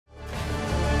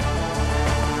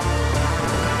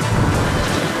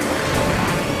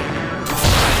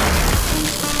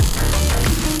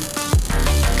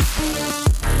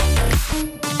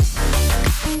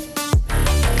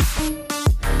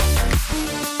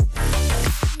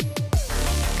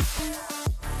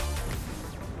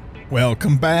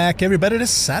Welcome back, everybody, to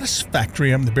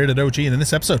Satisfactory. I'm the Bearded OG, and in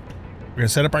this episode, we're going to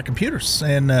set up our computers,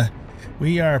 and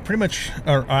we are pretty much,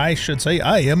 or I should say,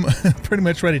 I am pretty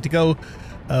much ready to go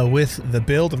with the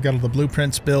build. I've got all the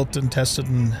blueprints built and tested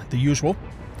and the usual.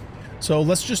 So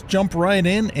let's just jump right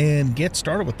in and get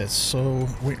started with this. So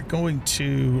we're going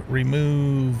to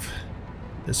remove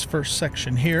this first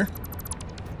section here.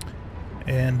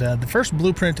 And the first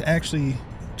blueprint actually,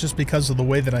 just because of the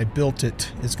way that I built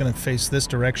it, is going to face this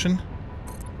direction.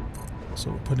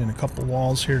 So we'll put in a couple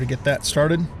walls here to get that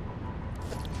started.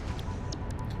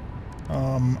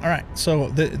 Alright, so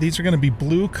these are going to be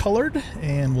blue colored,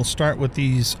 and we'll start with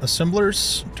these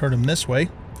assemblers, turn them this way,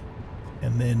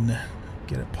 and then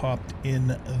get it popped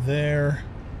in there.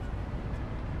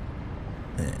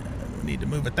 And we need to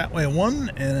move it that way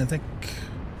one, and I think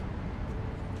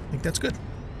that's good.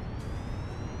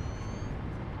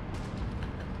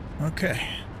 Okay,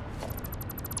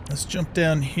 let's jump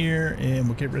down here and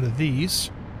we'll get rid of these.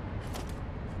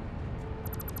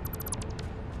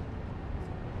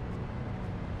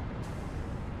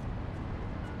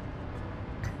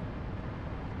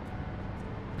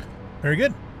 Very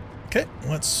good. Okay,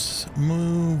 let's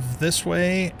move this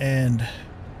way and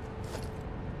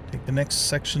take the next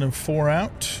section of 4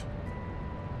 out.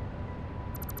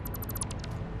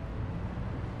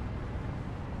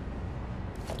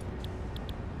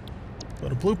 Go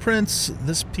to blueprints.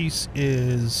 This piece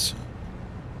is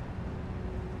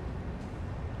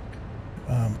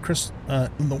we're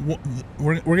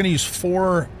going to use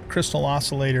 4 crystal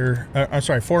oscillator. I'm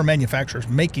sorry, 4 manufacturers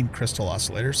making crystal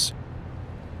oscillators.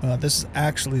 This is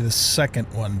actually the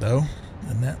second one, though,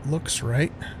 and that looks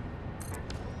right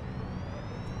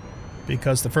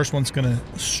because the first one's going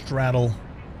to straddle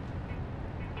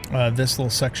this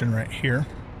little section right here.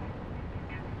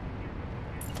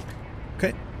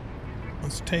 Okay.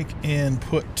 Let's take and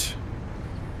put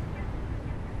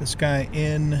this guy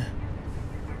in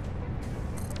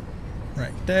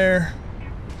right there.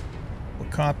 We'll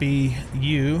copy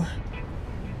you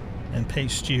and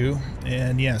paste you.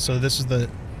 And yeah, so this is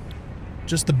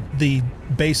just the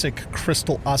basic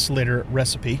crystal oscillator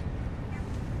recipe.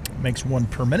 It makes 1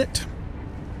 per minute.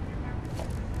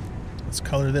 Let's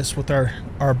color this with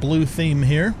our blue theme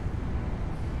here.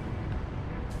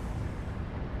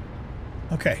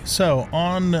 Okay, so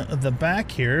on the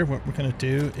back here, what we're going to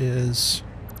do is,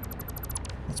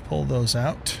 let's pull those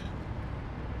out.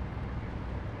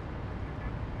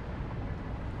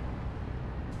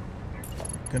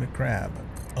 I'm going to grab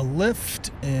a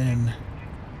lift and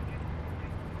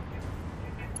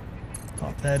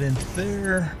pop that into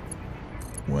there.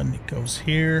 One goes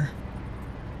here.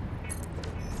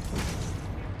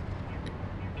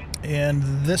 And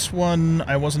this one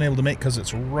I wasn't able to make because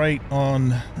it's right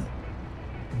on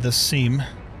the seam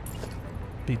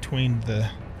between the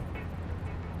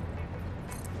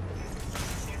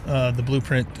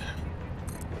blueprint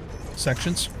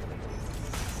sections.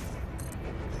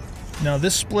 Now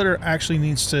this splitter actually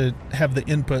needs to have the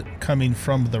input coming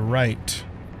from the right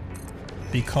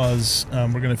because we're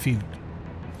going to feed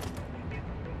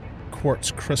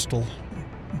quartz crystal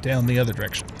down the other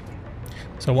direction.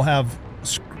 So we'll have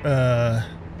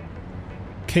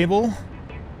cable.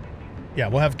 Yeah,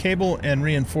 we'll have cable and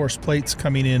reinforced plates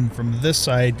coming in from this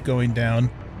side going down,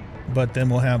 but then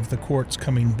we'll have the quartz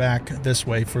coming back this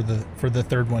way for the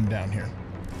third one down here.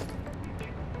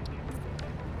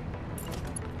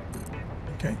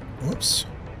 Okay, whoops.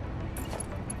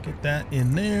 Get that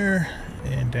in there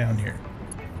and down here.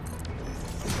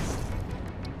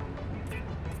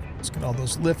 Let's get all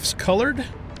those lifts colored.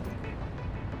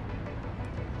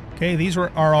 Okay, these are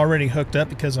already hooked up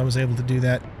because I was able to do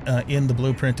that in the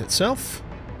blueprint itself.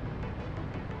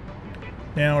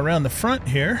 Now around the front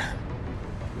here,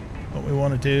 what we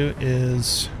want to do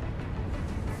is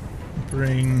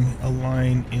bring a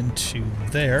line into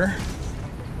there.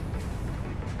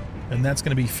 And that's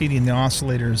going to be feeding the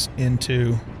oscillators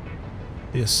into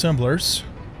the assemblers.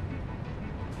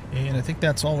 And I think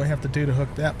that's all we have to do to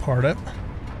hook that part up.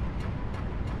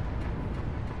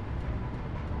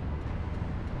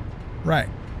 Right.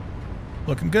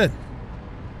 Looking good.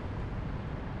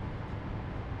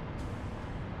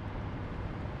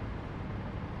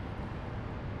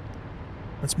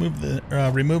 Let's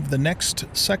remove the next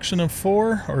section of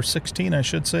 4, or 16 I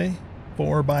should say,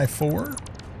 4 by 4.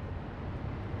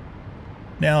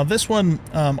 Now this one,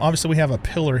 obviously we have a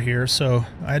pillar here, so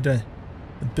I had to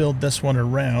build this one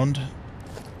around.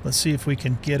 Let's see if we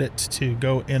can get it to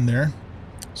go in there.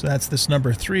 So that's this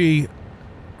number 3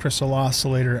 crystal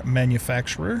oscillator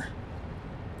manufacturer.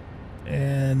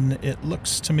 And it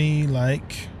looks to me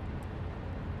like,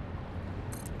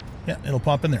 yeah, it'll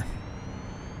pop in there.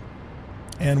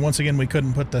 And once again, we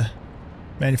couldn't put the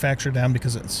manufacturer down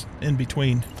because it's in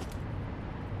between.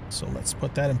 So let's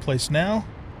put that in place now.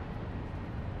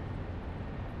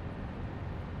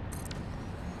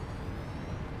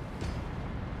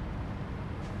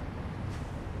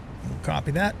 We'll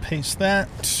copy that, paste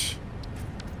that,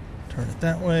 turn it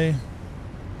that way.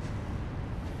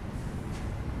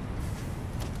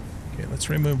 Okay, let's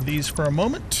remove these for a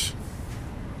moment.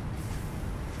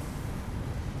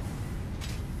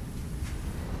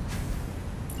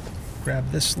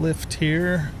 Grab this lift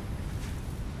here.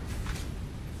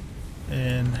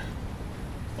 And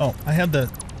oh, I had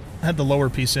the lower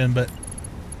piece in, but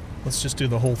let's just do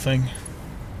the whole thing.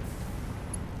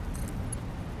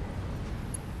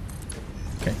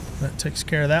 Okay, that takes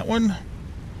care of that one.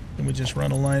 Then we just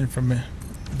run a line from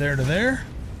there to there.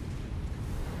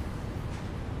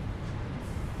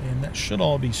 And that should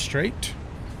all be straight.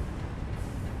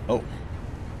 Oh.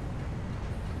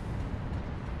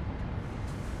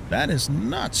 That is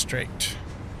not straight.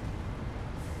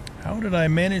 How did I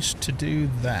manage to do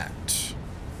that?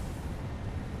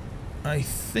 I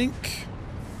think...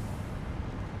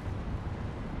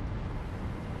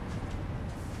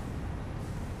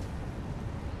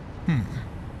 I'm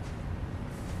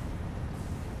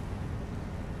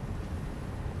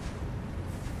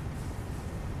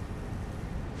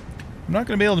not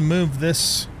going to be able to move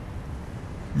this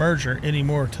merger any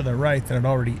more to the right than it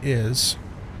already is.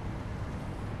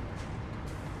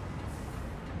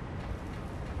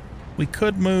 We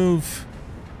could move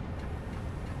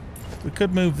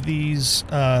these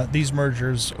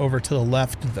mergers over to the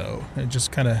left though, and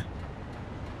just kind of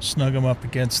snug them up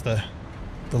against the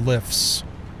lifts.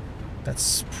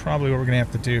 That's probably what we're gonna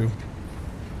have to do.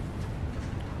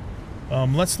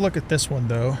 Let's look at this one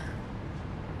though.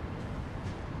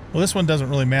 Well, this one doesn't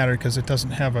really matter because it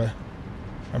doesn't have a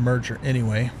merger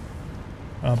anyway.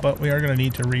 But we are going to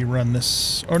need to rerun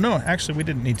this. Or no, actually we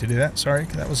didn't need to do that. Sorry,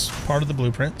 that was part of the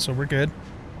blueprint, so we're good.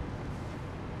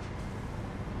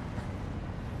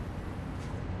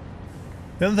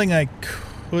 The other thing I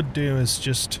could do is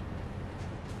just...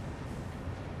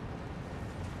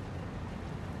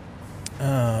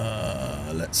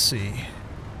 let's see.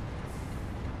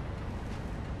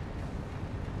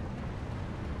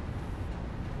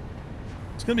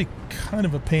 It's going to be kind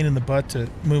of a pain in the butt to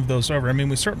move those over. I mean,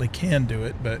 we certainly can do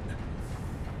it, but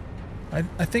I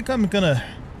think I'm going to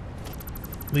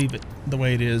leave it the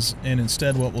way it is, and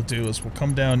instead what we'll do is we'll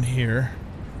come down here.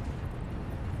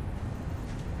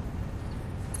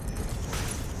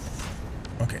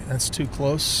 Okay, that's too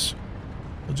close.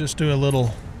 We'll just do a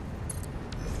little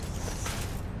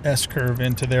S-curve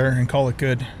into there and call it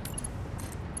good.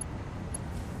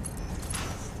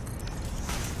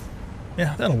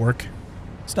 Yeah, that'll work.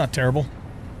 It's not terrible.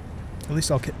 At least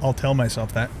I'll tell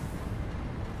myself that.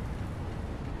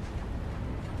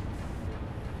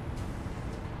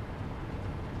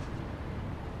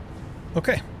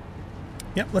 Okay.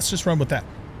 Yep, let's just run with that.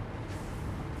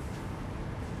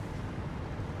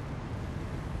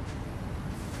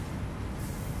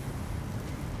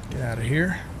 Get out of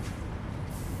here.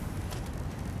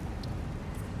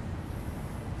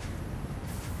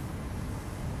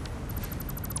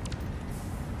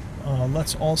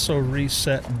 Let's also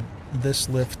reset this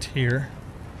lift here.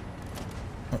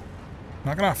 Oh,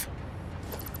 knock it off.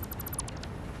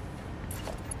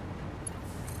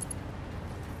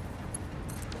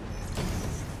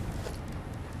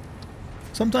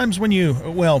 Sometimes when you,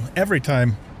 well, every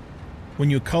time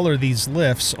when you color these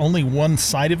lifts, only one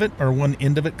side of it or one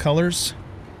end of it colors,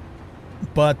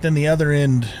 but then the other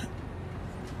end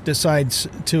decides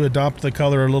to adopt the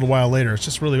color a little while later. It's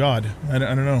just really odd. I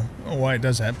don't know why it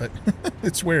does that, but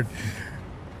it's weird.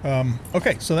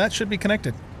 Okay, so that should be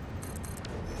connected.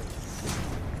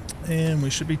 And we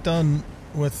should be done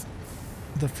with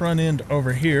the front end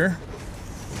over here.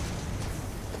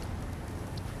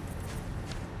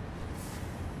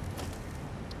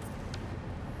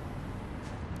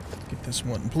 Get this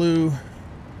one blue.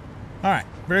 All right,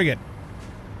 very good.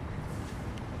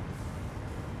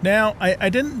 Now, I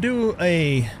didn't do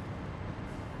a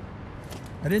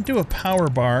power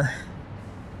bar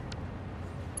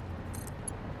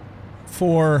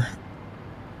for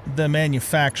the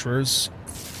manufacturers.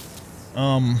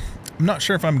 I'm not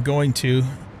sure if I'm going to.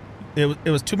 It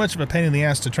was too much of a pain in the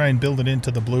ass to try and build it into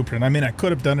the blueprint. I mean, I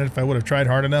could have done it if I would have tried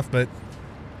hard enough, but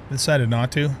I decided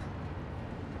not to.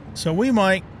 So we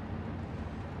might...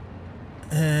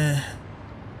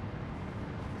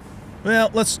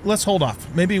 well, let's hold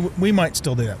off. Maybe we might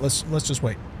still do that. Let's just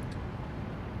wait.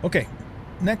 Okay,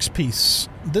 next piece.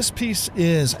 This piece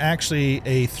is actually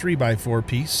a 3x4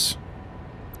 piece.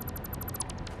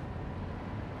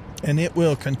 and it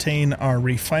will contain our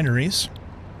refineries.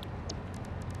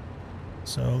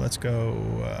 So let's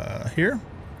go here,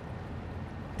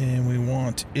 and we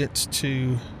want it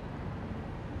to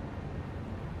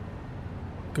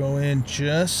go in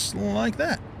just like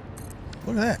that.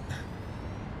 Look at that.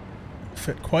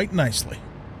 Fit quite nicely.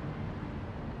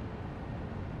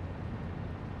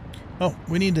 Oh,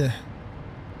 we need to...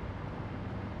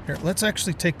 Here, let's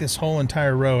actually take this whole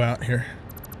entire row out here.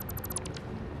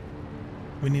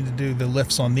 We need to do the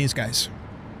lifts on these guys.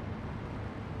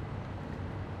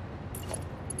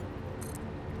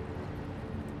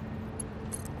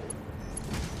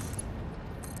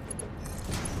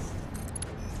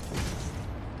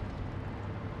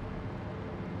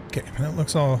 Okay, that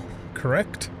looks all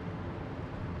correct.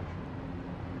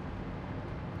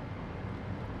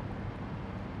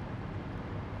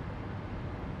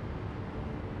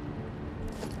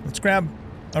 Let's grab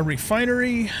a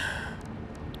refinery.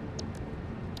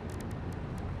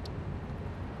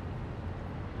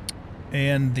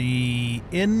 And the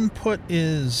input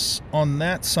is on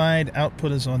that side,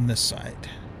 output is on this side.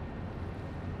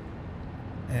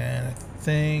 And I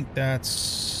think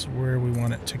that's where we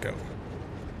want it to go.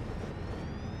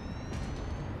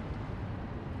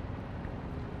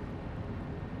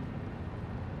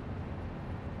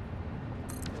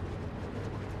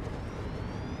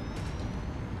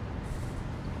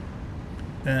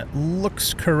 That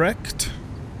looks correct.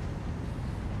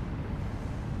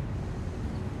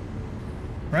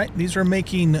 Right, these are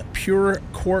making pure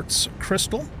quartz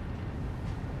crystal.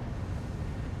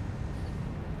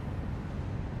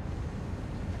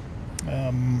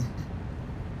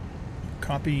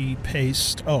 Copy,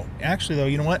 paste. Oh, actually though,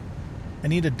 you know what? I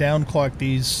need to downclock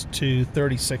these to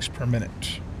 36 per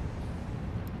minute.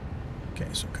 Okay,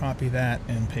 so copy that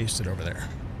and paste it over there.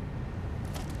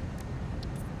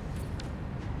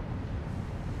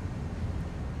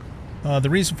 The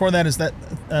reason for that is that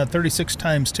 36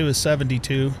 times 2 is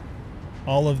 72.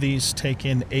 All of these take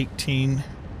in 18.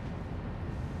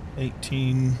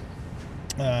 18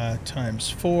 times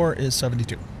 4 is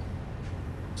 72.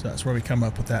 So that's where we come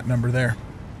up with that number there.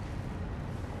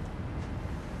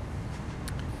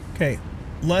 Okay,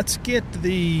 let's get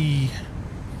the...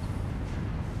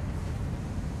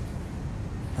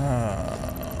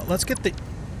 let's get the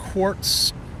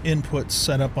quartz inputs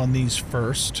set up on these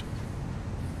first.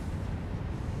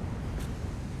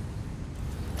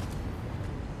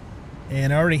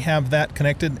 And I already have that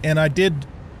connected, and I did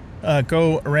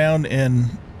go around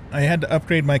and I had to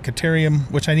upgrade my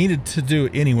Caterium, which I needed to do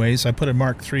anyways. I put a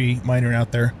Mark III miner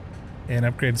out there and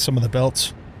upgraded some of the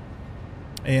belts.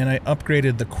 And I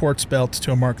upgraded the quartz belt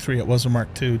to a Mark III. It was a Mark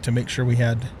II to make sure we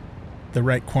had the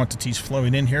right quantities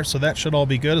flowing in here. So that should all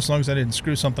be good as long as I didn't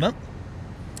screw something up.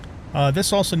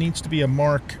 This also needs to be a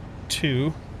Mark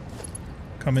II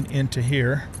coming into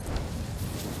here.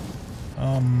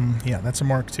 Yeah, that's a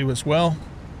Mark II as well.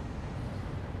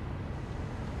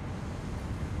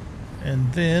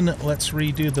 And then let's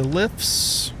redo the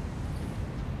lifts.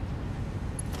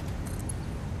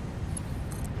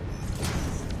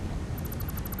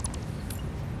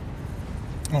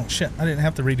 Oh shit, I didn't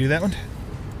have to redo that one.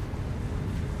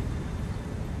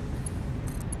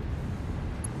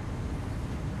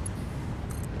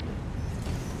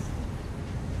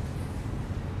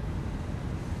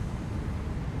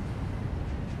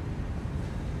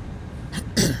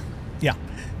 Yeah,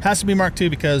 has to be Mark II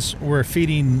because we're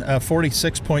feeding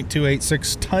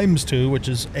 46.286 times 2, which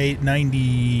is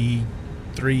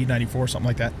 893, 94, something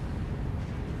like that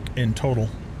in total.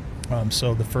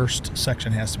 So the first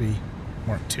section has to be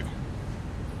Mark II.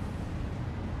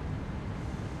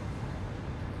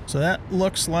 So that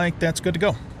looks like that's good to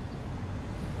go.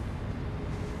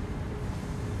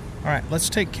 All right, let's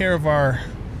take care of our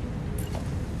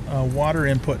water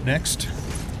input next.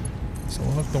 So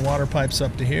we'll hook the water pipes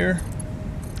up to here.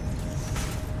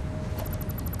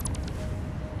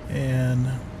 And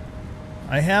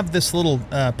I have this little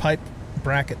pipe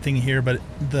bracket thing here, but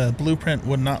the blueprint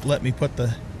would not let me put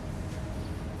the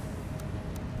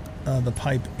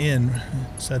pipe in.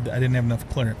 It said I didn't have enough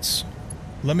clearance.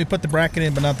 Let me put the bracket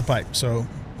in, but not the pipe. So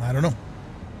I don't know.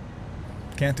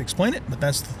 Can't explain it, but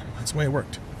that's the way it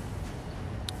worked.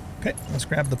 Okay, let's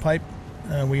grab the pipe.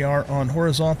 We are on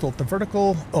horizontal to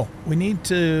vertical. Oh, we need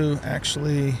to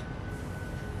actually...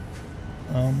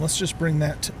 let's just bring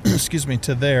that, excuse me,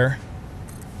 to there.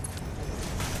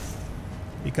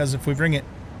 Because if we bring it...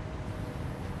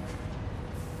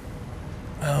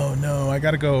 Oh, no, I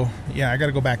gotta go... Yeah, I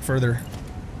gotta go back further.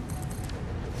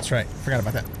 That's right, forgot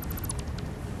about that.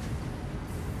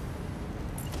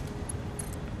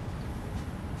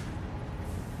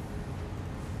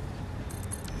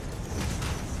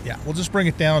 Yeah, we'll just bring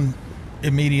it down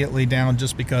immediately down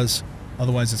just because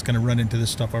otherwise it's going to run into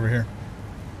this stuff over here.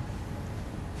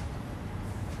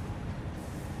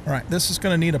 All right, this is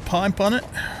going to need a pump on it.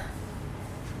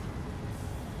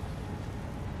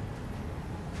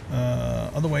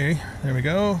 Other way, there we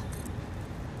go.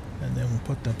 And then we'll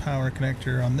put the power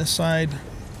connector on this side.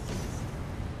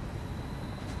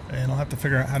 And I'll have to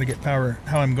figure out how to get power,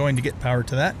 how I'm going to get power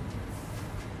to that.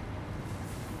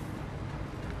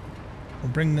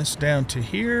 We'll bring this down to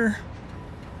here.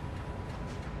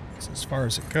 That's as far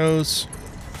as it goes.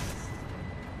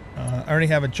 I already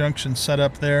have a junction set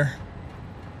up there.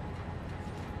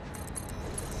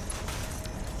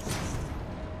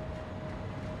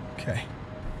 Okay.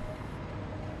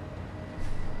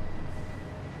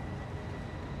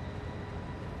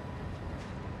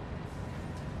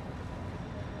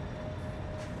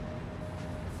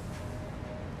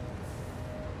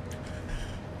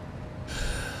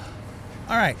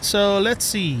 All right, so let's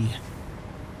see.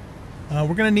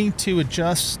 We're going to need to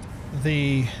adjust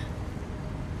the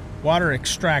water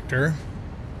extractor.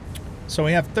 So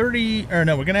we have 30, or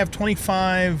no, we're going to have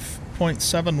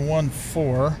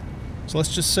 25.714. So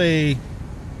let's just say,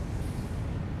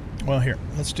 well, here,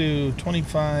 let's do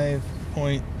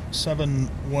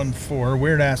 25.714,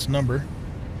 weird ass number,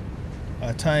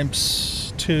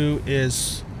 times 2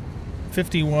 is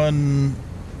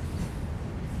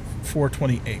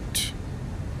 51,428.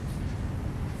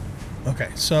 Okay,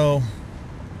 so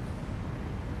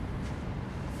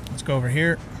let's go over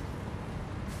here.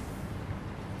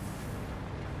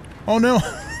 Oh no!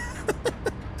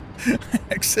 I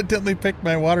accidentally picked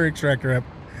my water extractor up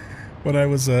when I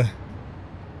was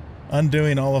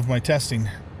undoing all of my testing.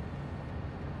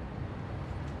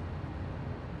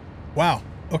 Wow,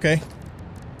 okay.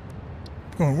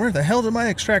 I'm going, where the hell did my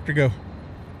extractor go?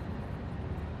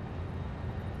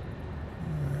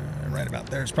 Right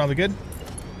about there is probably good.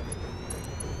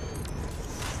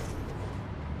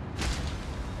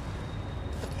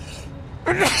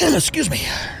 Excuse me.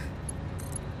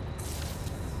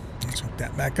 Let's hook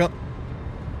that back up.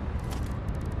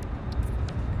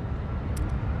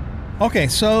 Okay,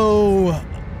 so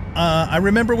I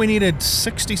remember we needed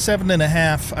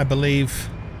 67.5, I believe,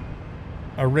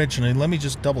 originally. Let me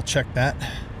just double check that.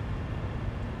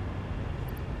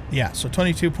 Yeah, so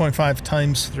 22.5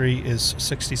 times 3 is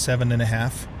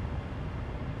 67.5.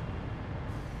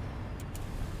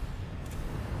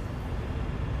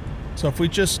 So if we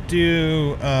just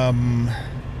do,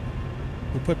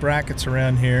 we'll put brackets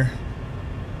around here,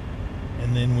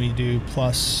 and then we do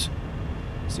plus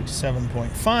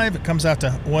 67.5, it comes out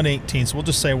to 118, so we'll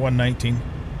just say 119,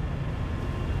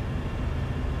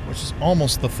 which is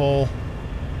almost the full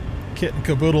kit and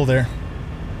caboodle there.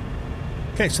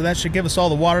 Okay, so that should give us all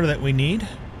the water that we need.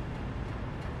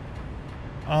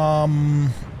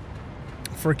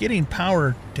 For getting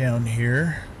power down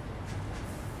here,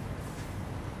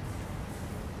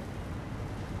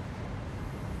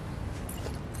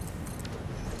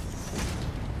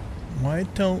 why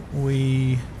don't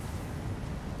we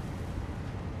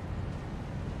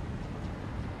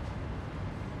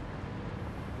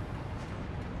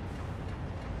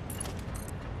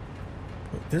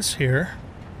put this here?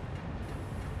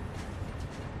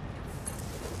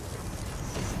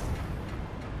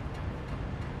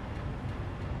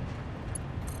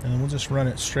 And then we'll just run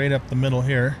it straight up the middle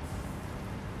here.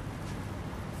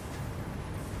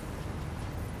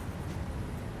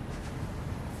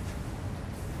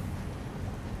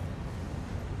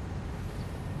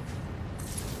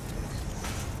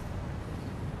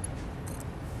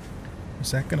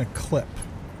 Is that going to clip?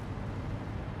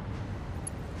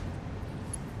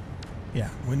 Yeah,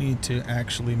 we need to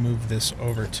actually move this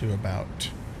over to about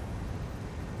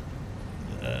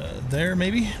there,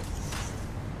 maybe?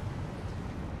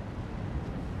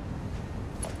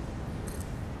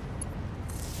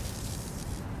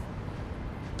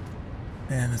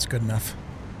 And that's good enough.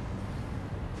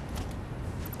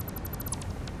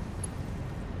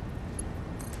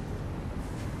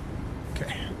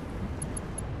 Okay.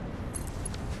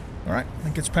 All right,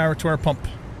 that gets power to our pump.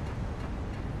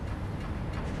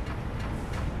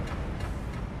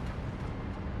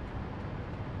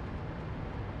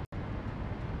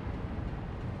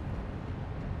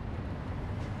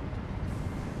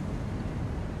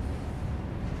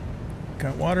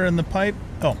 Got water in the pipe.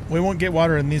 Oh, we won't get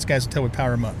water in these guys until we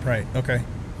power them up. Right, okay.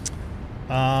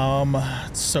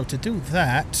 So to do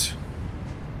that,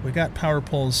 we got power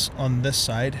poles on this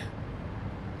side.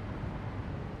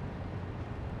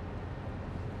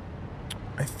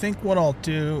 I think what I'll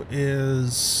do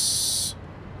is...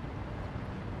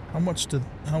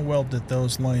 How well did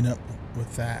those line up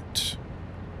with that?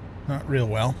 Not real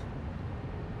well.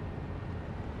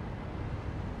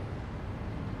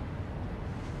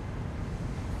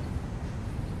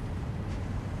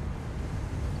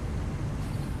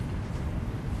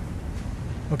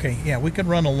 Okay, yeah, we could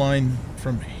run a line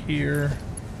from here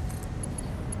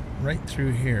right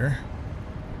through here.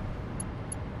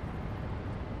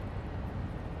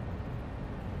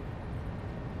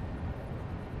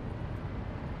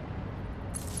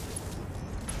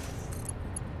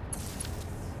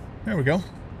 There we go.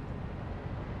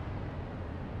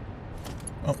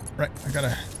 Oh, right, I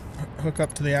gotta hook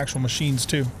up to the actual machines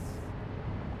too.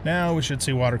 Now we should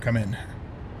see water come in.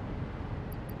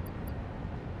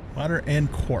 Water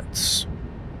and quartz.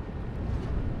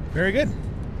 Very good.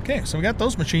 Okay, so we got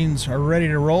those machines are ready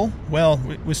to roll. Well,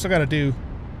 we still got to do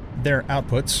their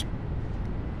outputs.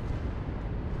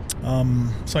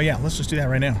 So yeah, let's just do that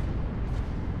right now.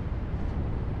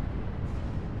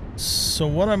 So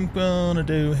what I'm gonna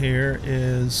do here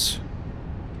is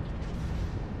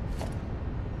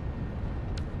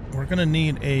we're gonna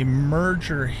need a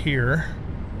merger here.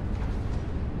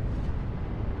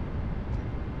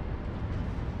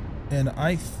 And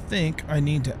I think I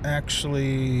need to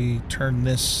actually turn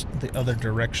this the other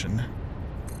direction.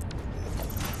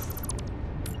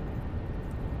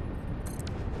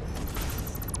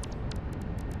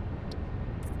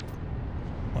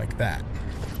 Like that.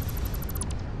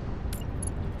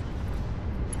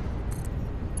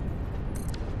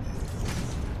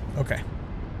 Okay.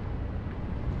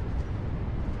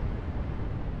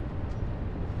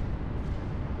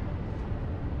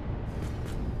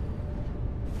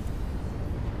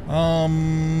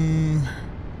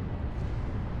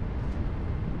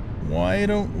 Why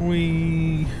don't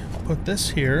we put this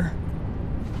here?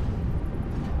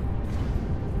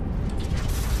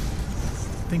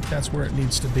 I think that's where it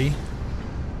needs to be.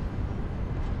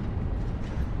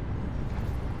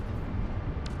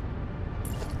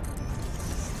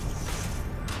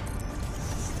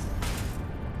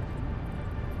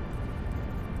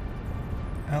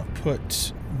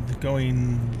 Output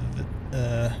going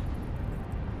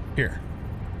here.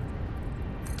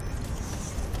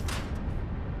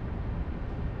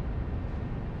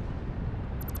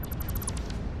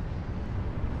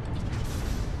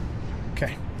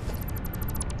 Okay.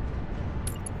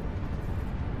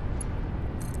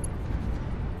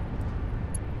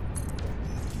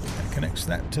 That connects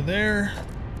that to there.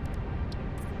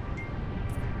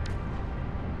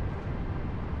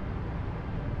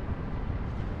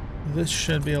 This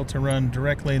should be able to run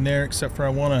directly in there, except for I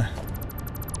want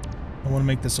to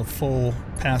make this a full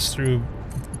pass-through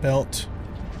belt.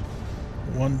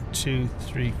 1, 2,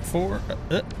 3, 4.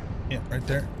 Yeah, right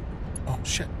there. Oh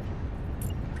shit!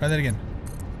 Try that again.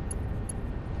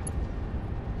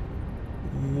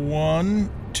 1,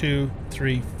 2,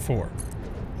 3, 4.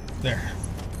 There.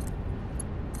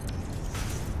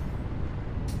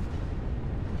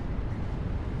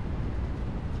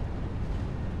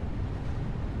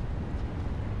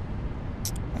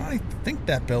 I think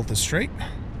that belt is straight.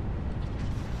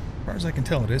 As far as I can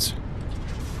tell, it is.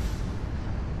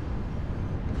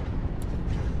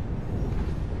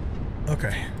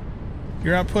 Okay.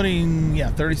 You're outputting, yeah,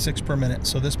 36 per minute.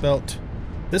 So this belt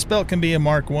can be a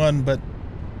Mark 1, but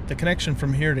the connection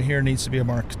from here to here needs to be a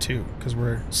Mark 2 because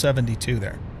we're 72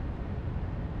 there.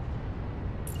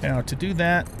 Now to do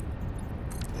that,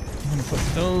 I'm going to put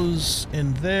those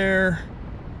in there.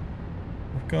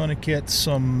 We're going to get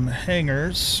some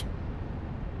hangers.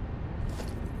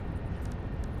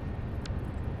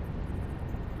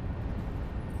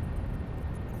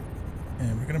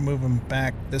 And we're going to move them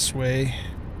back this way.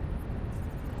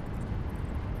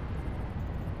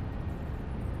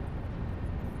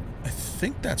 I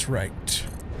think that's right.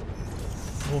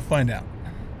 We'll find out.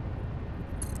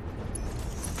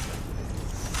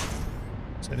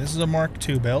 So this is a Mark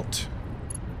II belt.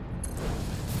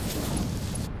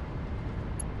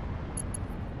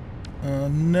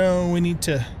 No, we need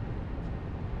to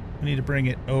bring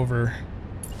it over.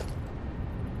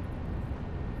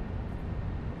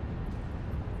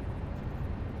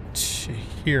 To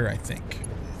here, I think.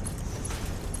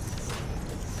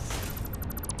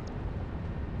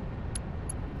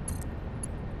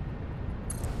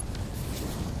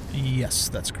 Yes,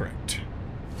 that's correct.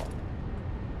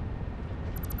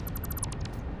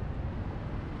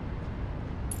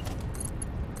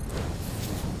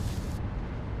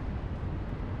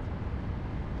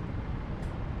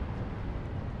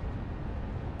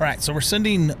 All right, so we're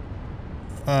sending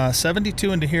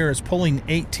 72 into here. Is pulling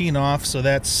 18 off, so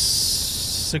that's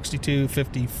 62,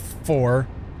 54.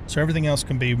 So everything else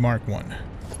can be Mark 1.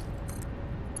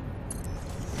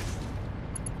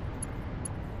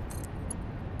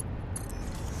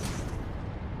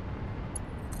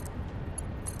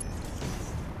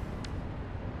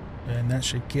 And that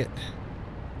should get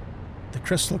the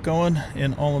crystal going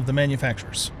in all of the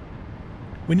manufacturers.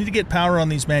 We need to get power on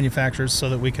these manufacturers so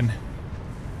that we can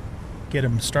get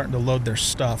them starting to load their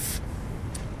stuff.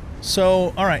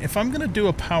 So, alright, if I'm going to do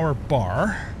a power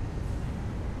bar,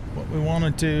 what we want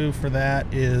to do for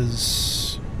that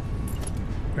is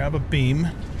grab a beam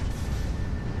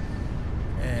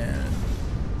and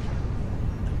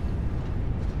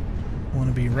want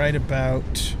to be right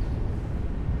about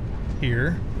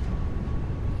here.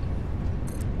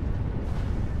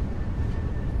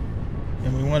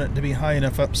 And we want it to be high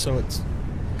enough up so it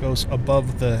goes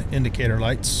above the indicator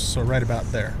lights, so right about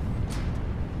there.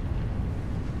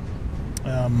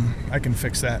 I can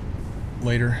fix that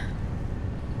later.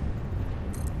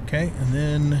 Okay, and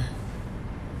then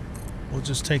we'll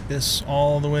just take this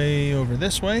all the way over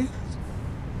this way.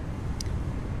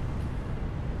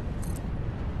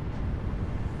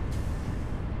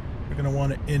 We're going to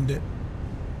want to end it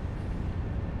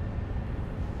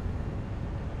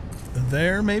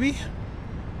there, maybe?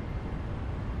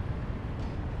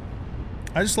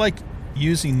 I just like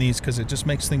using these because it just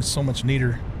makes things so much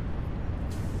neater.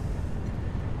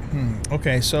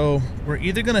 Okay, so we're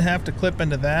either going to have to clip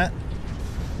into that.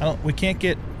 We can't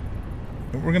get...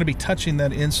 We're going to be touching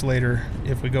that insulator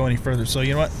if we go any further. So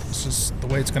you know what? It's just the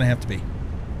way it's going to have to be.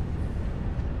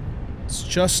 It's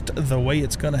just the way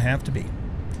it's going to have to be.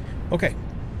 Okay.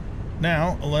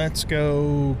 Now, let's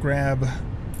go grab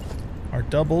our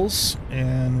doubles,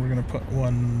 and we're going to put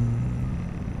one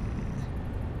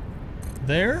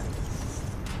there.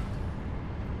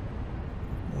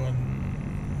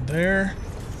 One there.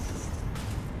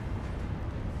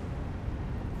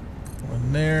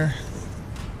 One there.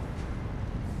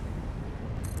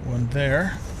 One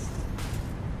there.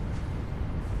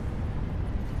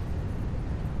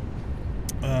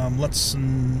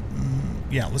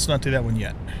 Let's not do that one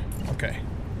yet. Okay.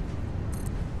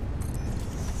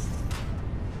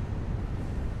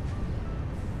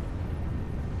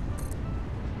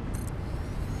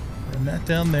 Run that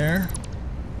down there.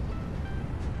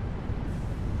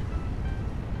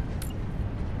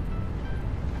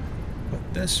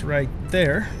 Put this right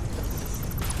there.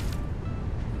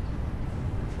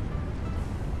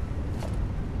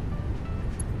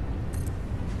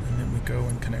 And then we go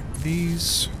and connect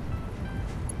these.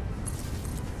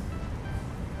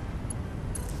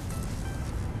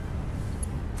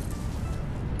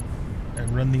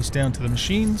 And run these down to the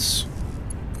machines.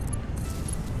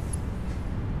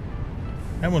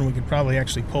 That one we could probably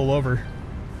actually pull over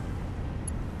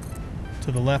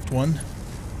to the left one.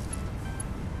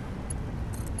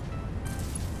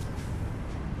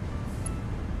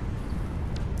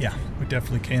 Yeah, we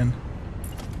definitely can.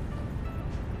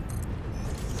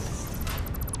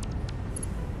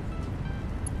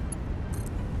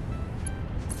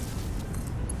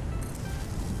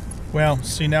 Well,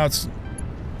 see, now it's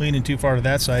leaning too far to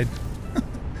that side.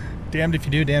 Damned if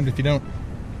you do, damned if you don't.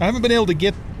 I haven't been able to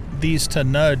get these to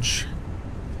nudge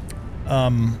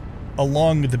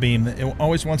along the beam. It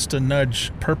always wants to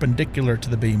nudge perpendicular to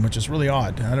the beam, which is really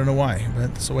odd. I don't know why, but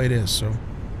that's the way it is. So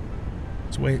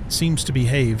it's the way it seems to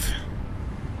behave.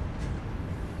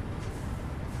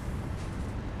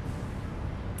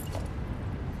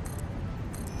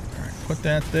 All right, put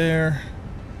that there.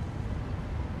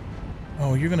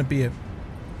 Oh, you're going to be a...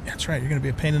 That's right, you're going to be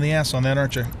a pain in the ass on that,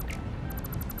 aren't you?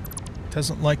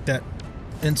 Doesn't like that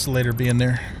insulator being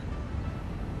there.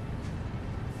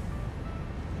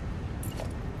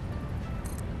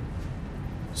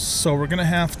 So we're going to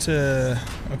have to...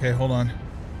 Okay, hold on. We're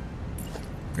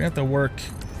going to have to work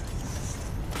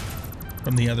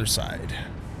from the other side.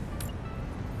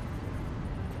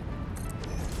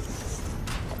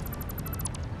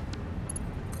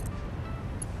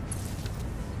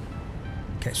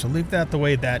 Okay, so leave that the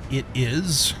way that it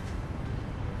is.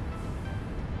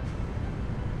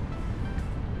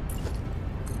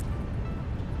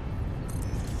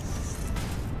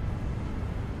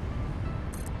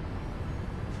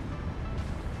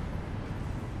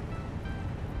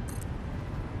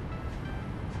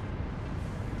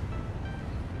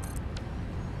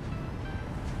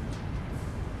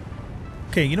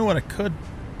 Okay, you know what I could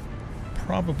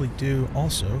probably do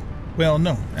also? Well,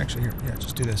 no, actually, here, yeah,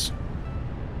 just do this.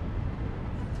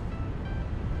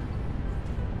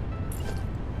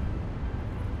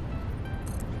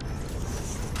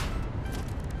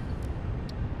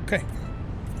 Okay,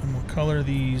 and we'll color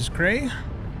these gray.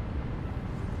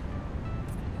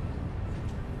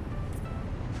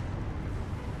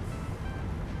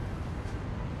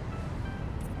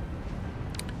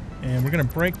 And we're going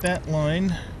to break that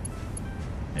line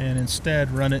and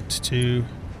instead run it to...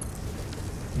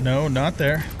 No, not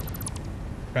there.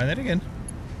 Try that again.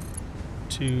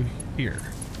 To here.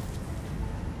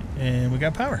 And we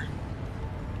got power.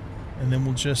 And then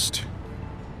we'll just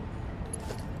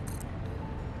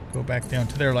go back down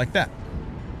to there like that.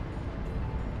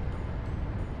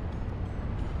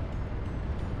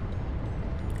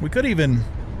 We could even...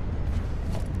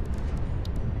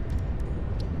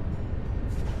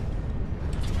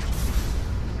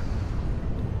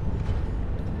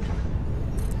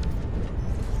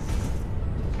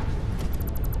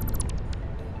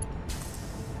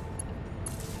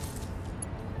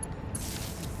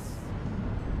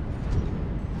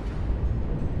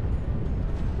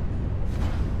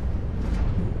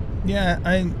 Yeah,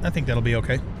 I think that'll be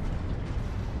okay.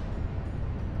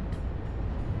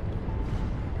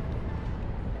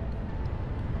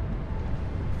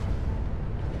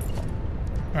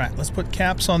 Alright, let's put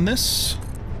caps on this.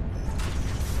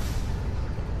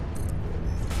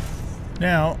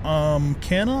 Now,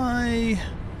 can I...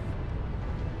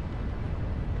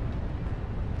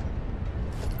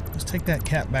 Let's take that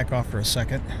cap back off for a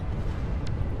second.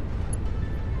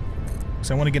 Because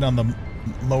I want to get on the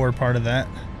lower part of that.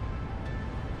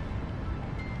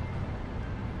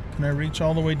 Can I reach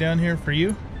all the way down here for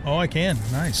you? Oh, I can.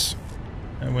 Nice.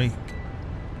 That way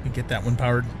we get that one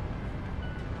powered.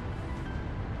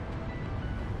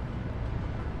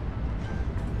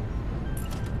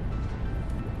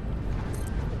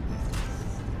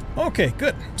 Okay,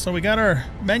 good. So we got our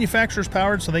manufacturers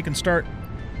powered so they can start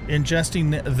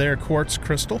ingesting their quartz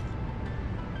crystal.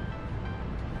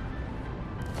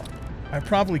 I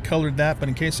probably colored that, but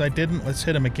in case I didn't, let's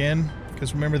hit them again.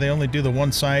 Because remember, they only do the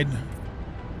one side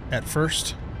at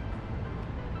first.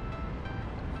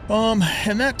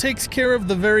 And that takes care of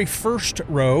the very first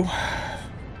row.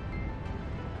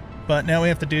 But now we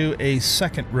have to do a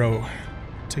second row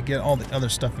to get all the other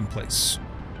stuff in place.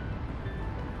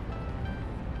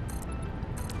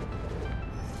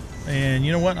 And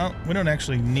you know what? We don't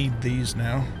actually need these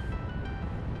now.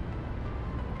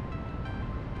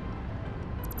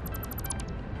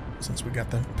 Since we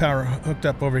got the power hooked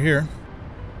up over here.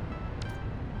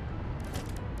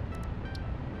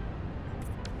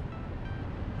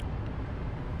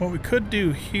 What we could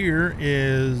do here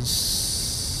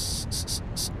is...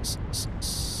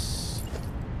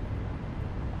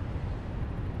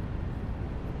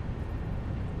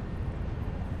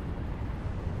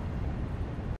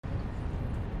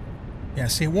 Yeah,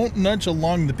 see, it won't nudge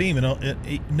along the beam.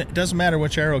 It doesn't matter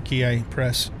which arrow key I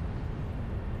press.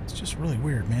 It's just really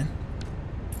weird, man.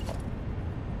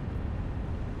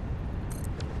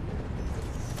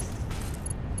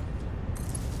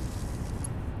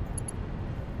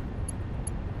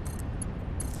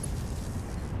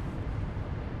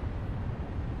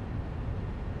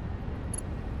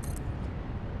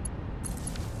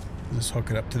 Just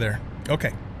hook it up to there.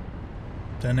 Okay.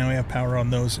 So now we have power on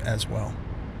those as well.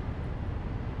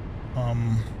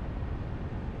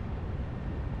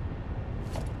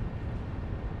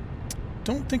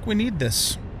 Don't think we need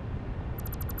this.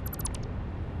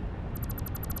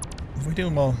 If we do,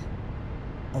 well,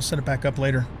 I'll set it back up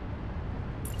later.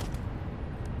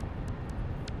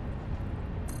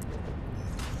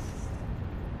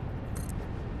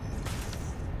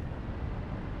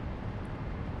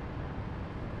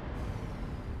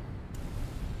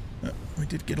 We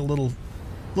did get a little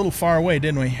far away,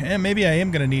 didn't we? And maybe I am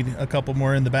going to need a couple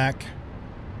more in the back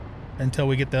until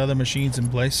we get the other machines in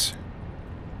place.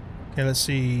 Okay, let's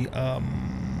see.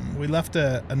 We left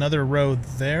another row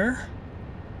there,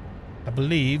 I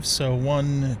believe. So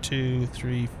 1, 2,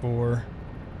 3, 4.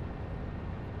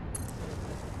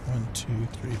 1, 2,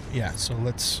 3. Yeah, so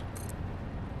let's...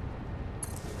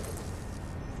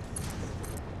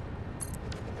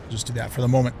 just do that for the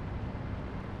moment.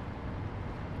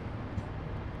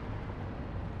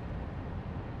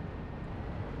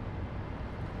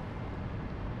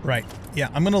 Right. Yeah,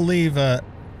 I'm going to leave an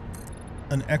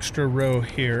extra row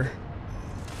here.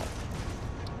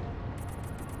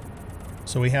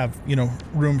 So we have, you know,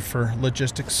 room for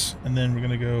logistics. And then we're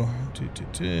going to go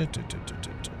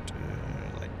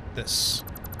like this.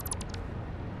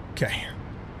 Okay.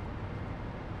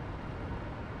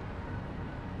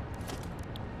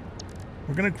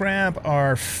 We're going to grab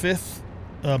our 5th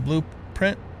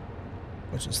blueprint,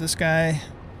 which is this guy.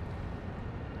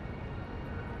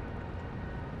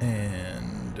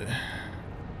 And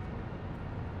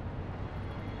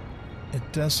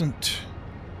it doesn't...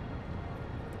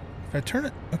 If I turn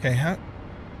it... Okay, how...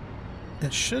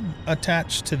 It should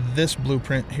attach to this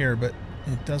blueprint here, but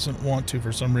it doesn't want to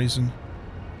for some reason.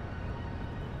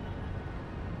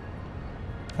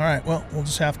 Alright, well, we'll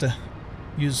just have to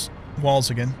use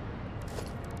walls again.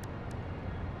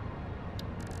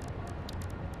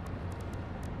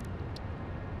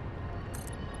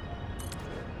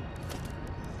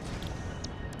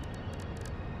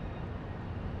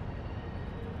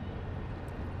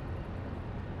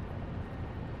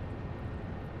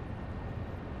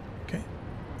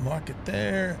 Lock it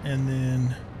there, and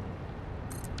then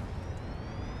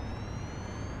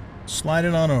slide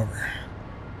it on over.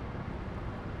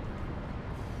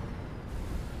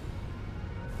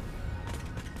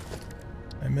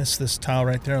 I missed this tile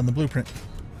right there on the blueprint.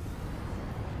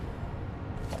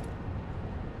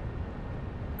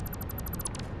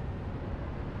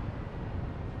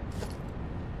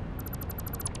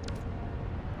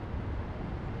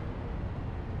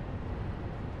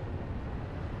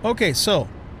 Okay, so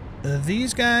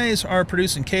these guys are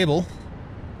producing cable,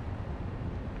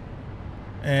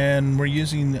 and we're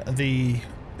using the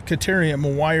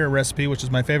Caterium wire recipe, which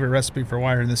is my favorite recipe for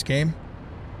wire in this game.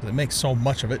 It makes so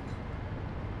much of it.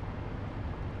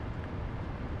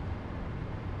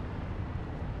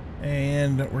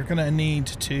 And we're going to need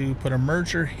to put a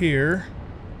merger here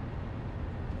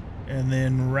and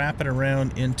then wrap it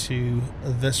around into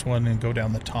this one and go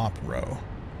down the top row.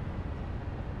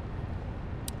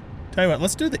 Tell you what,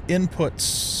 let's do the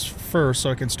inputs first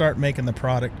so I can start making the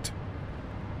product.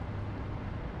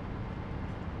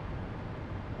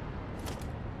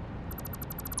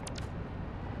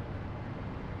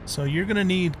 So you're going to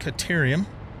need Caterium.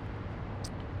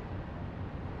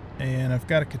 And I've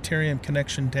got a Caterium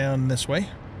connection down this way.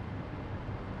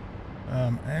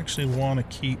 I actually want to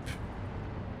keep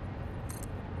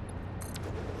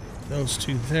those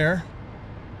two there.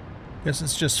 Guess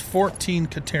it's just 14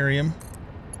 Caterium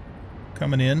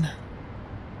coming in.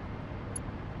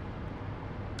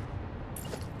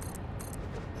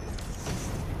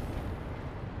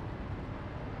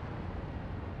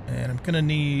 And I'm gonna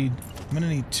need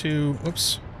two,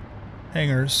 whoops,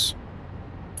 hangers,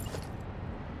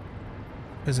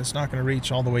 because it's not going to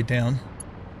reach all the way down.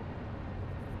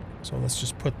 So let's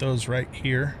just put those right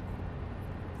here.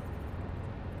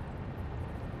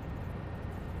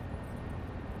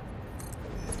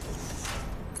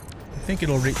 I think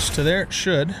it'll reach to there. It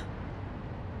should.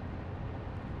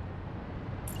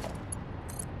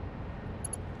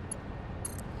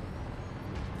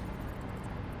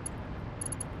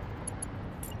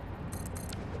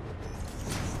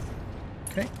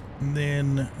 Okay, and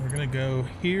then we're going to go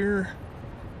here.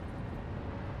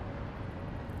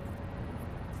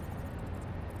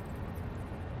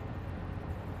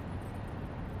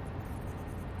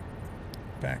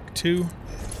 Back two.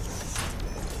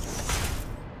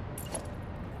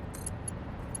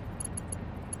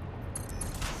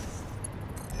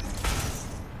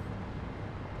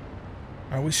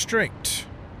 Are we straight?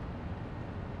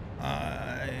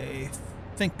 I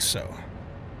think so.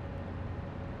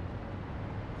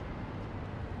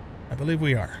 I believe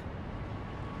we are.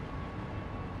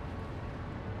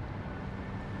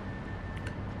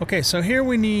 Okay, so here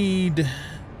we need...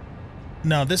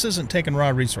 No, this isn't taking raw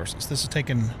resources. This is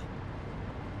taking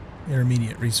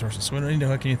intermediate resources. So we don't need to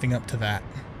hook anything up to that.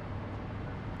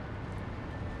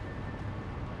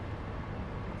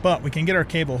 But we can get our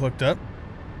cable hooked up.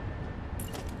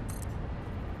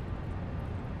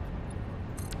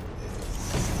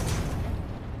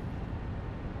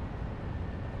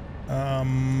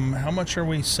 How much are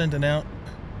we sending out?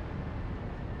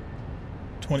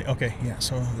 20. Okay, yeah,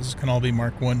 so this can all be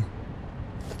Mark 1.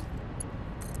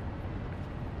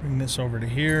 Bring this over to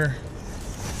here.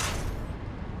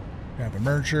 Grab a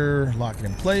merger, lock it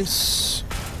in place.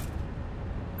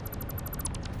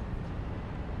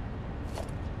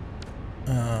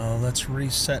 Let's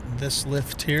reset this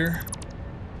lift here.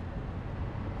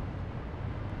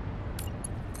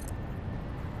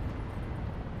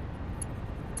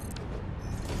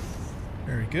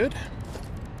 Very good.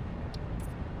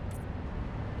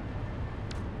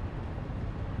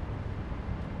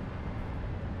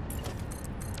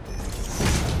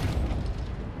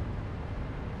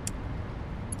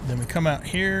 Then we come out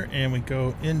here and we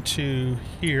go into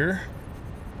here.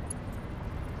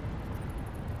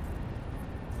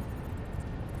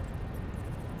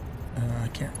 I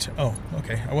can't. Oh,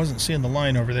 okay. I wasn't seeing the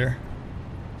line over there.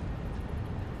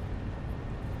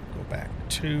 Go back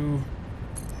to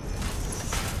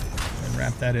and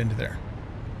wrap that into there.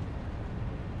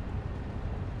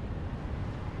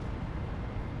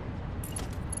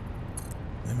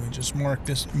 Then we just mark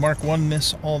 1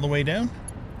 this all the way down.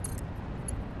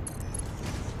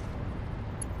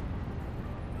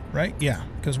 Right? Yeah,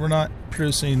 because we're not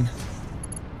producing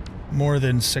more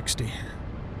than 60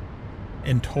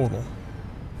 in total.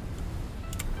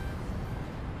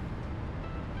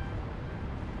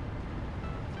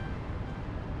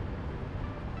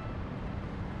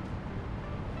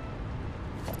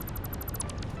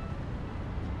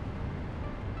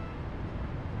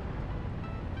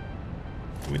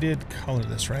 We did color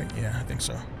this, right? Yeah, I think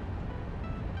so. All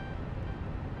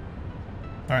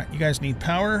right, you guys need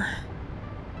power.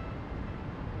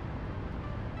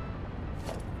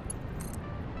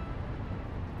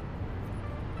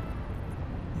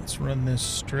 let's run this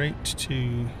straight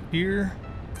to here.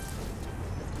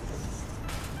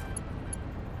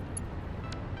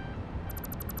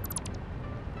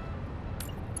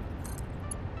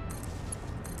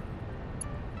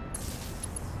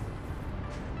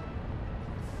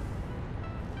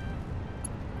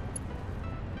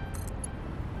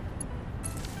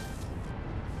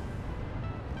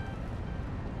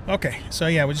 Okay, so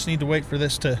yeah, we just need to wait for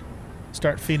this to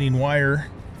start feeding wire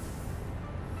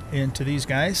into these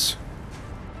guys.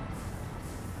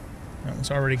 That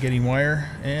one's already getting wire,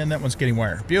 and that one's getting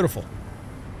wire. Beautiful.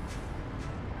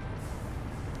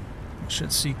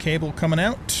 Should see cable coming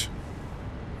out.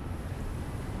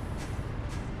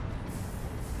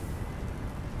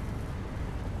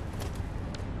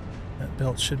 That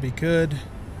belt should be good.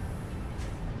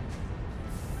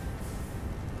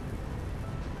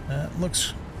 That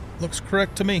looks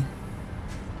correct to me.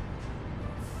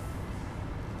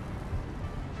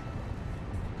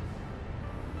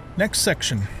 Next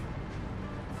section.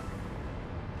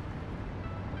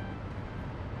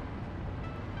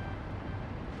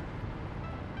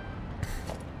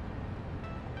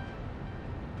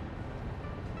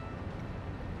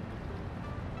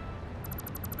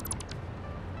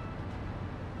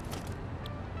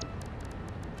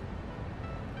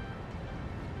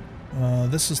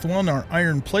 This is the one, our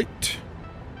iron plate.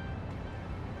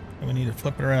 And we need to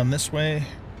flip it around this way.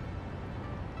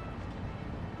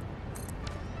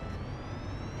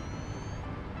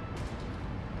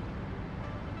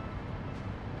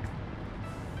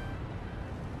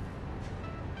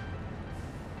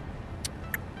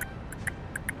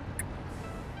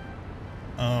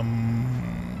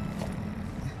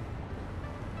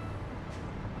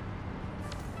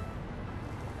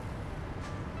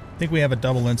 I think we have a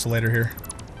double insulator here.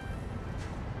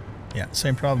 Yeah,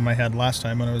 same problem I had last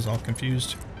time when I was all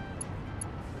confused.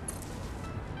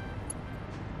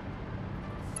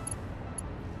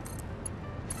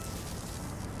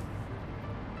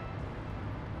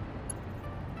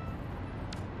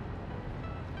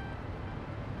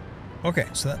 Okay,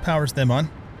 so that powers them on.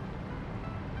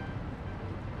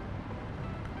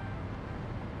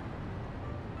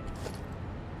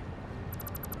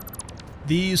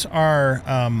 These are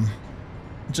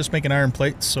just making iron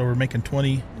plates, so we're making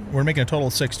 20. We're making a total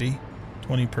of 60,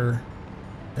 20 per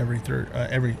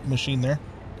every machine there.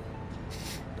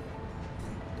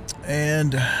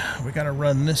 And we got to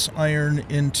run this iron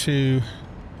into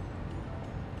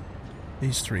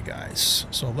these three guys.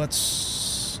 So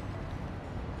let's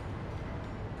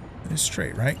do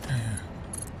straight, right?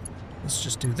 Let's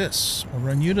just do this. We'll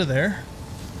run you to there.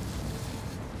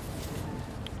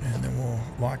 And then we'll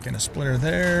lock in a splitter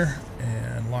there,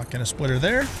 and lock in a splitter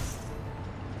there.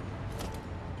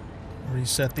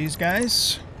 Reset these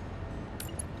guys.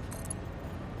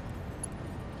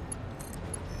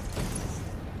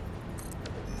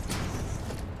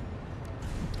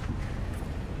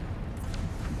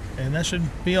 And that should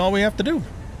be all we have to do.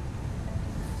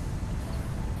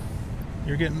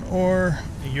 You're getting ore,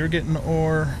 you're getting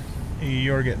ore,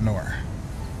 you're getting ore.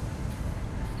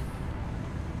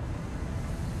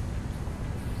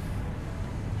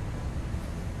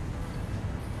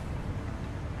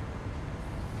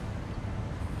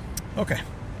 Okay.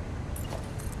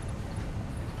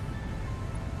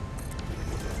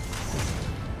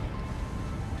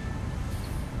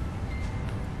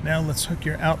 Now let's hook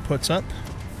your outputs up.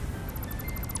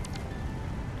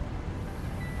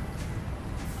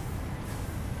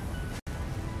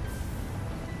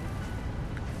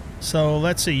 So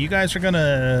let's see, you guys are going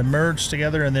to merge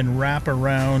together and then wrap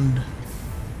around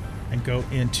and go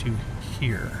into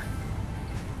here.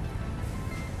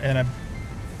 And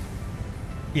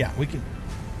yeah, we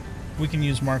can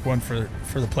use Mark 1 for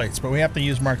the plates, but we have to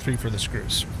use Mark 3 for the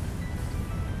screws.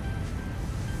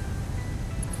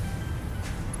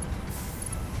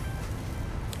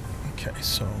 Okay,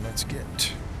 so let's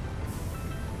get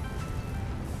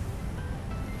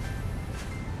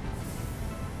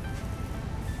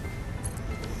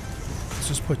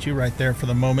just put you right there for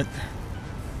the moment.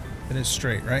 It is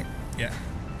straight, right? Yeah.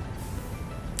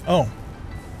 Oh,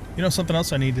 you know something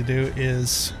else I need to do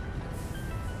is,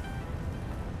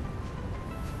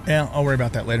 yeah, I'll worry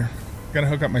about that later. Gotta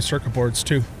hook up my circuit boards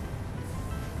too.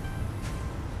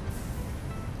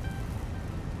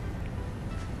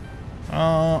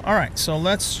 Alright, so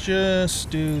let's just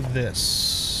do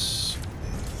this.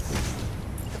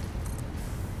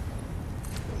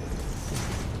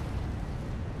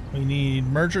 We need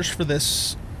mergers for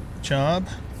this job.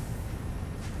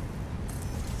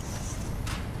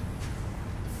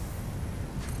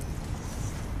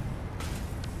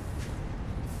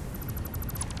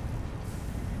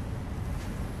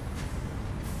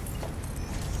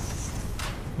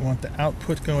 We want the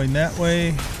output going that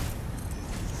way.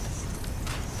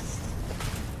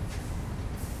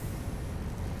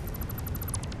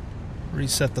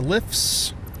 Reset the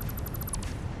lifts.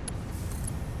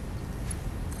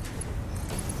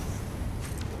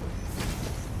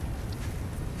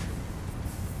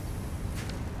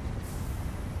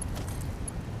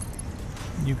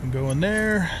 You can go in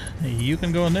there, you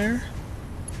can go in there,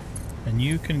 and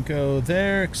you can go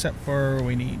there, except for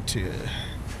we need to...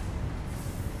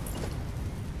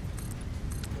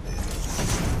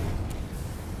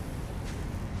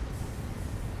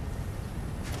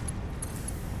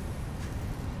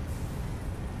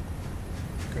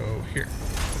 go here.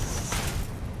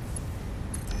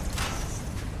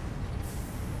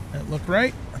 That look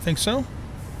right? I think so.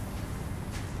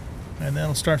 And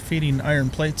that'll start feeding iron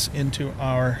plates into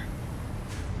our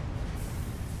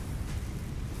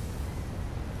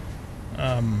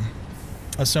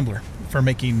assembler for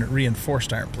making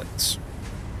reinforced iron plates.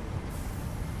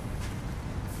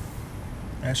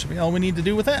 That should be all we need to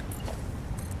do with that.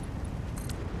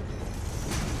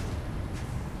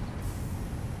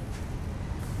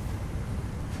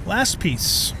 Last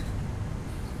piece.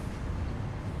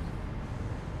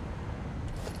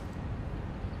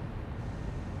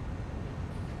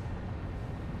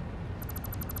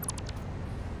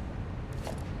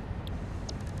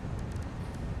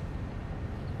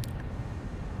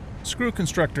 Screw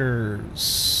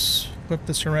constructors. Flip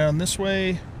this around this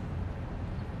way.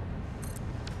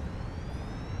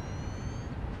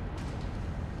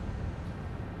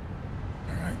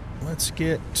 Alright, let's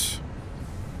get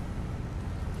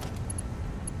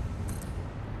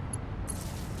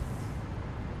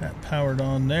that powered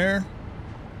on there.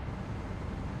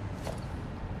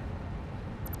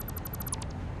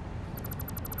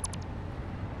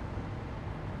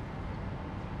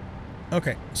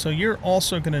 Okay, so you're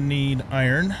also going to need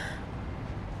iron,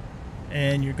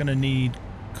 and you're going to need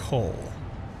coal.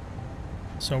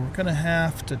 So we're going to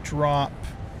have to drop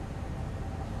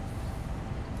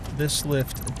this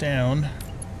lift down.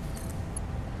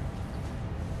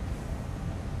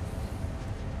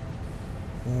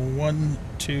 One,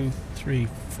 two, three,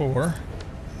 four.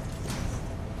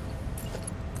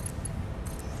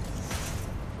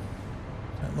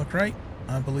 Does that look right?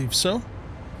 I believe so.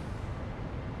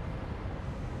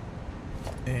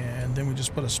 And then we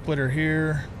just put a splitter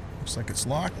here. Looks like it's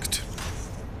locked.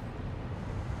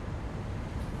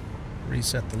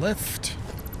 Reset the lift.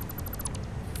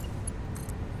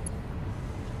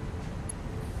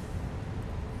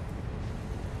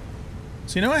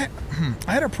 So, you know, I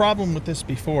had a problem with this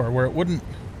before where it wouldn't...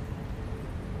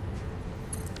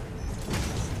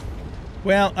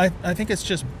 Well, I think it's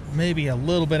just maybe a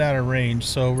little bit out of range,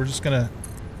 so we're just gonna...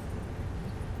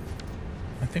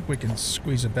 I think we can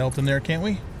squeeze a belt in there, can't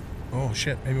we? Oh,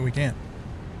 shit, maybe we can't.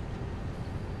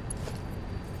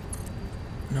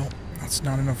 No, that's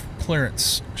not enough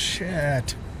clearance.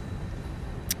 Shit.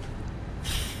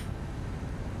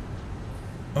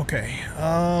 Okay,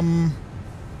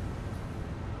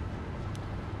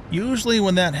 usually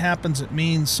when that happens, it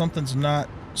means something's not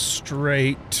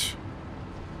straight.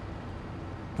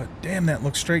 But damn, that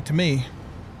looks straight to me.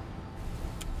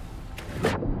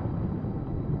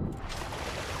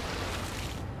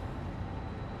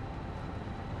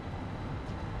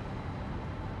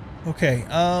 Okay,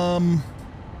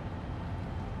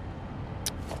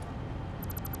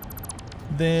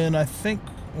 then I think...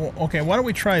 Well, okay, why don't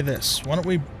we try this? Why don't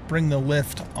we bring the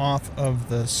lift off of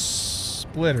the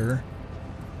splitter?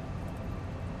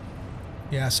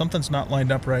 Yeah, something's not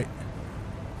lined up right.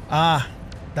 Ah,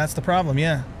 that's the problem,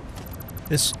 yeah.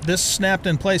 This snapped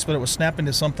in place, but it was snapping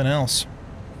to something else.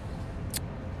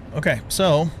 Okay,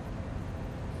 so...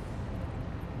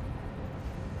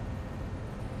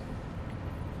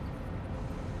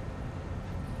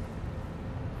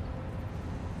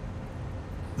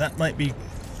 that might be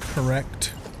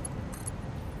correct.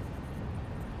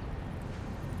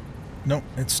 Nope,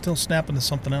 it's still snapping to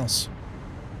something else.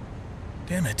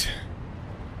 Damn it.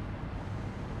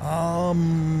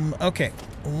 Okay.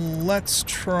 Let's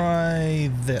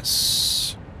try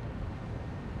this.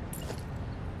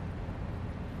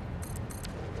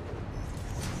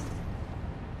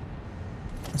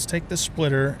 Let's take the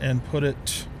splitter and put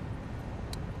it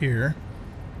here.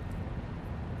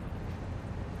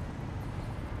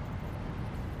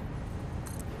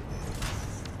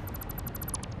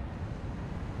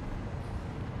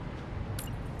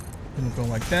 It'll go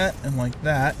like that and like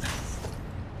that.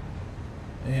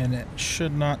 And it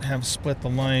should not have split the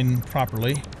line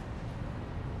properly.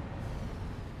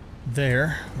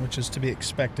 There, which is to be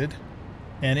expected.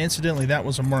 And incidentally, that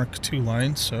was a Mark II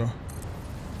line, so...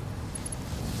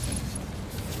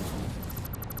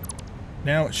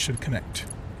 Now it should connect.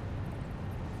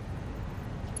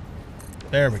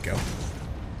 There we go.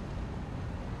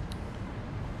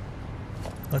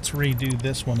 Let's redo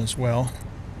this one as well.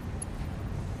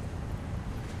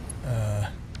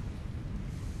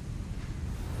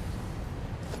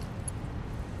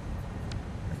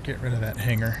 Get rid of that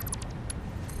hanger.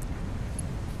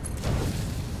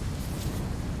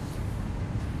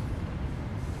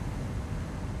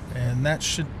 And that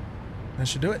should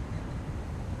do it.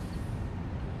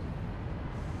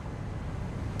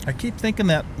 I keep thinking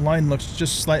that line looks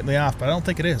just slightly off, but I don't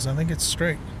think it is. I think it's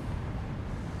straight.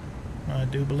 I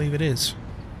do believe it is.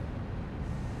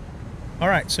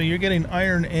 Alright, so you're getting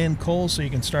iron and coal so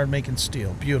you can start making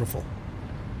steel. Beautiful.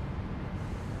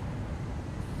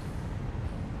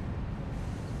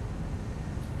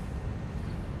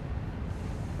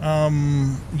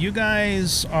 You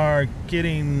guys are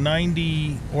getting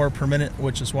 90 ore per minute,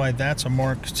 which is why that's a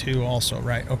Mark II also,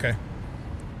 right? Okay.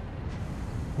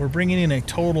 We're bringing in a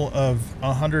total of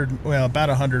 100, well, about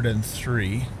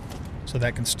 103, so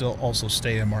that can still also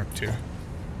stay a Mark II.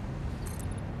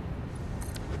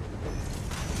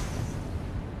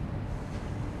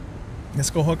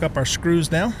 Let's go hook up our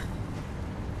screws now.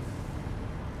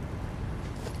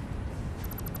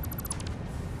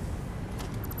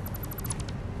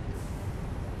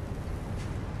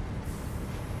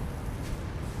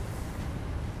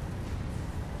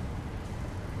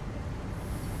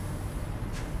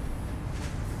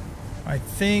 I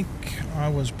think I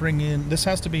was bringing... This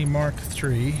has to be Mark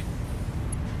III.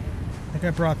 I think I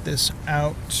brought this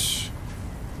out.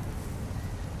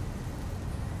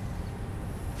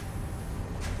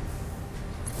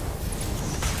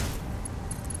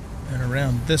 And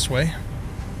around this way.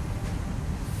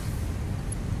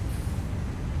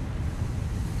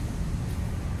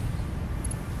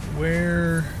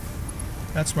 Where...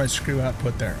 That's my screw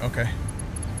output there. Okay.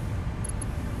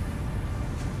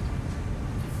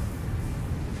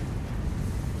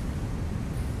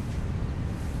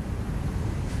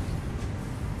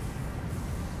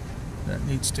 That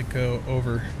needs to go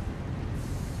over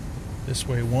this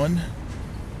way one.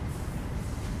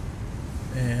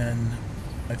 And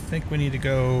I think we need to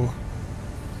go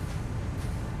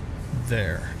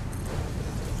there.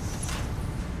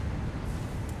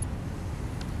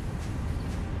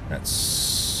 That's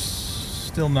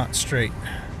still not straight.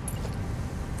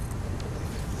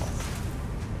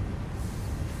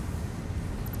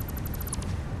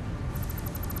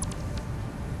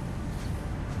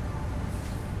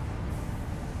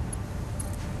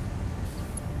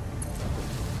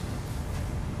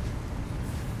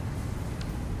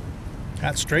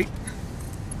 That's straight.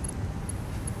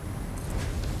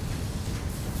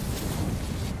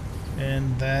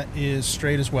 And that is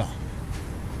straight as well.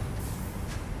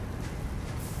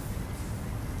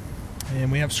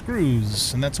 And we have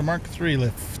screws, and that's a Mark III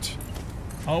lift.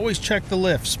 Always check the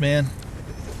lifts, man.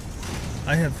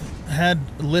 I have had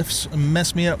lifts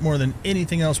mess me up more than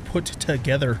anything else put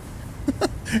together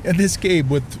in this game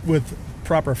with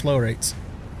proper flow rates.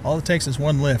 All it takes is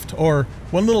one lift, or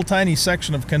one little tiny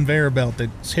section of conveyor belt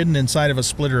that's hidden inside of a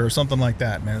splitter or something like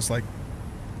that, man. It's like...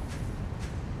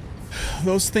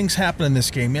 Those things happen in this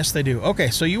game. Yes, they do.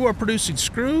 Okay, so you are producing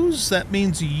screws. That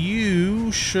means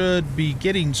you should be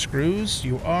getting screws.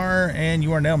 You are, and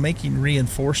you are now making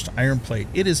reinforced iron plate.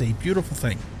 It is a beautiful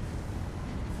thing.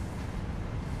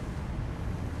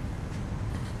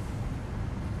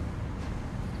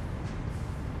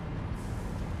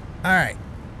 All right.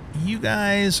 You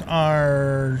guys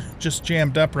are just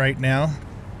jammed up right now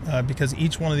because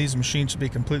each one of these machines should be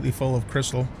completely full of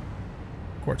crystal,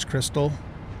 quartz crystal.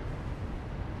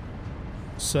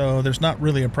 So there's not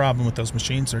really a problem with those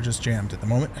machines. They're just jammed at the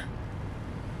moment.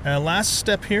 Last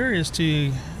step here is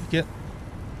to get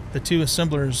the two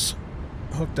assemblers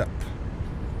hooked up.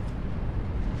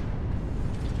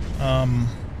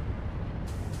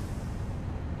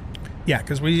 Yeah,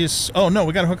 because we just... Oh, no,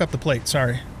 we got to hook up the plate.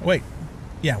 Sorry. Wait.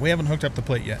 Yeah, we haven't hooked up the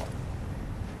plate yet.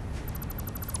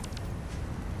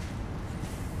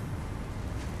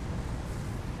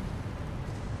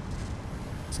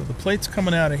 So the plate's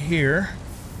coming out of here.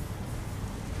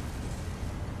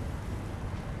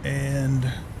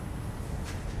 And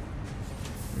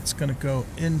it's going to go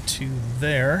into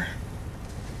there.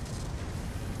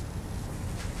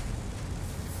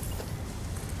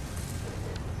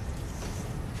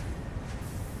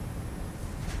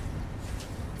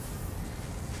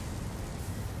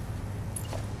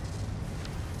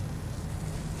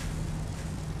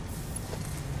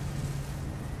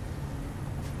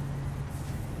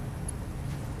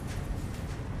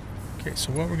 Okay,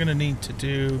 so what we're going to need to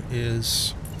do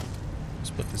is... Let's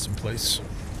put this in place.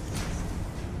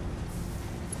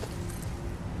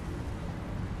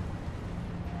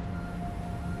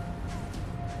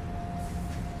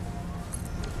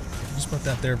 put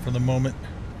that there for the moment.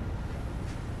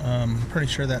 Pretty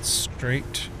sure that's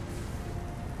straight.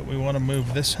 But we want to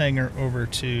move this hanger over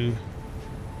to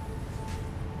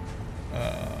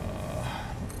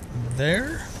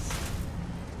there.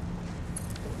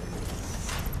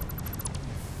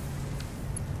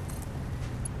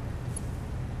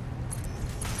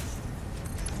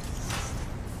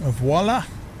 Voila.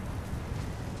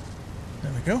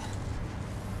 There we go.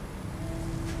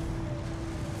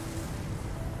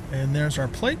 And there's our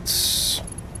plates.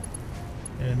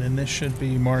 And then this should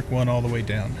be Mark 1 all the way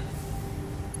down.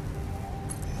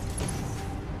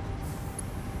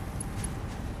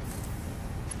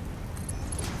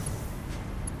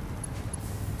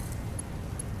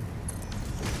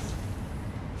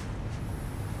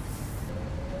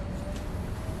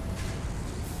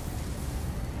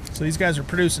 So these guys are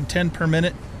producing 10 per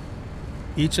minute.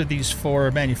 Each of these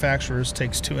 4 manufacturers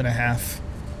takes 2.5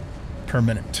 per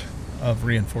minute of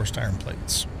reinforced iron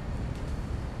plates.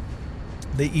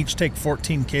 They each take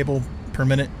 14 cable per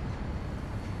minute.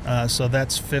 So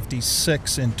that's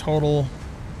 56 in total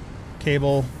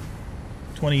cable.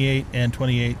 28 and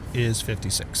 28 is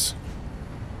 56.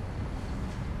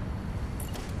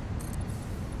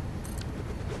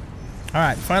 All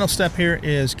right, final step here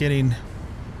is getting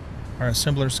our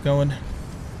assemblers going.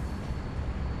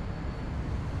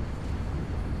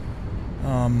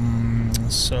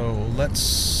 So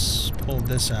let's pull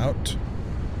this out.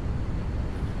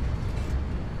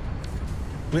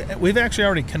 We've actually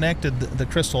already connected the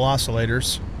crystal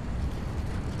oscillators,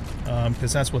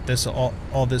 because that's what this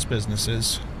all this business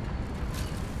is.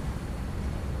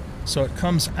 So it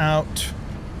comes out.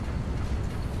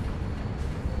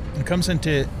 It comes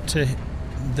into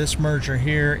this merger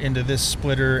here, into this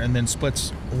splitter, and then splits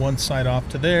one side off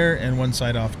to there and one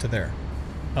side off to there.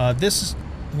 This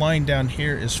line down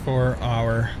here is for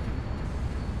our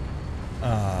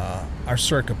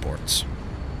circuit boards.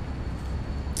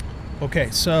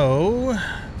 Okay, so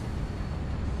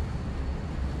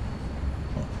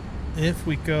if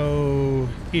we go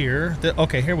here,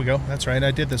 okay, here we go. That's right,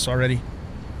 I did this already.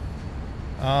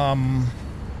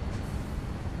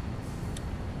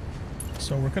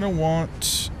 So we're going to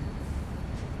want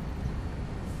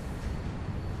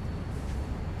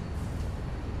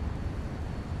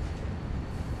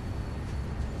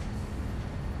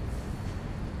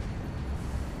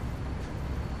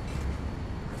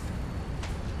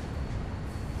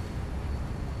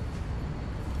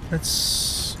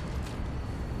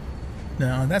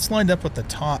no, that's lined up with the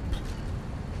top.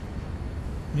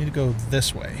 We need to go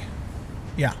this way.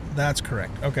 Yeah, that's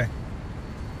correct. Okay.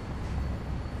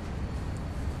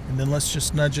 And then let's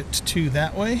just nudge it to 2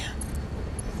 that way.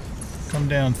 Come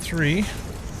down 3.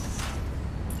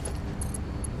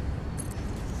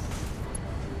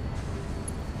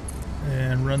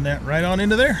 And run that right on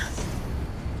into there.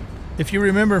 If you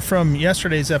remember from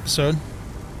yesterday's episode,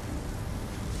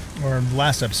 or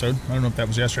last episode, I don't know if that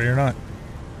was yesterday or not,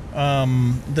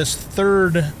 this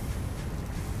third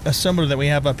assembler that we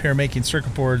have up here making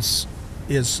circuit boards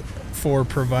is for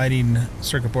providing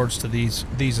circuit boards to these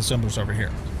assemblers over here.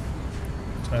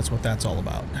 So that's what that's all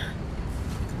about.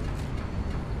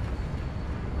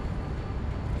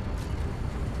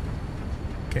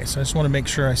 Okay, so I just want to make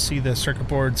sure I see the circuit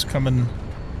boards coming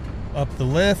up the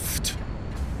lift.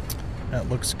 That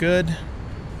looks good.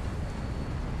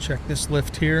 Check this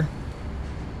lift here.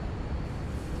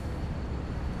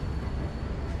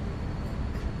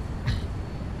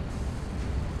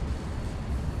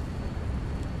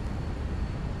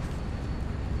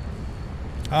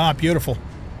 Ah, beautiful.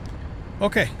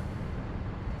 Okay.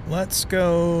 Let's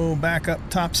go back up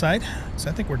topside, because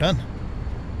I think we're done.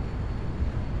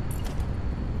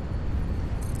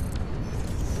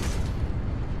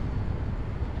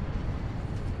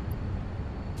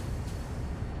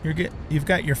 You've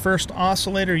got your first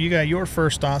oscillator. You got your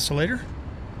first oscillator.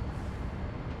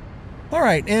 All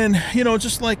right, and you know,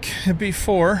 just like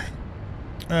before,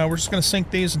 we're just going to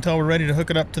sync these until we're ready to hook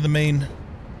it up to the main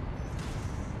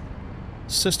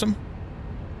system.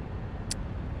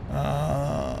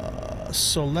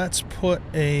 So let's put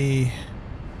a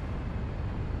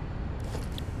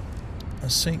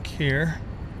sync here.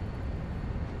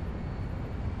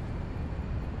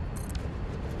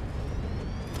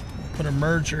 Put a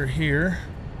merger here.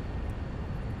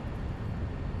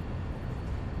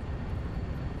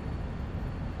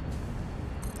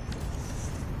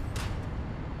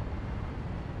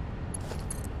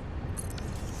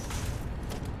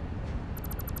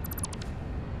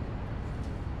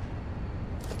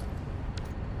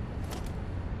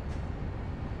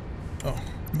 Oh,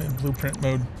 I'm in blueprint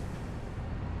mode.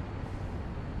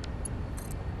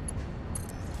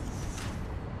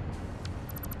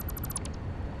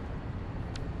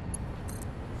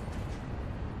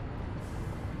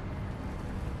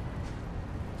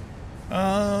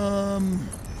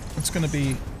 It's going to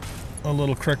be a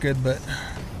little crooked, but,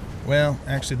 well,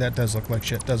 actually that does look like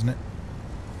shit, doesn't it?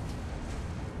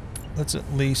 Let's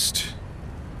at least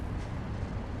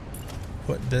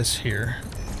put this here.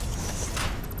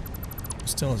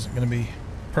 Still isn't going to be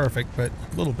perfect, but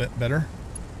a little bit better.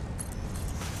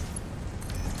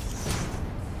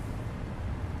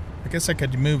 I guess I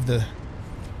could move the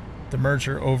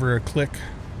merger over a click.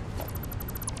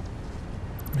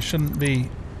 I shouldn't be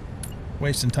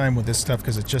wasting time with this stuff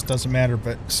because it just doesn't matter,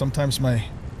 but sometimes my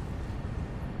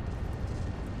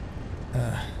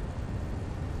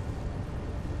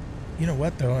you know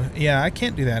what though? Yeah, I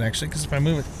can't do that actually, because if I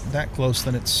move it that close,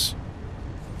 then it's...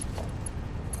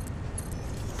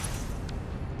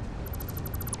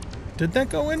 Did that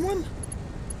go in one?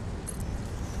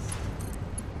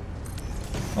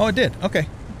 Oh, it did. Okay,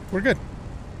 we're good.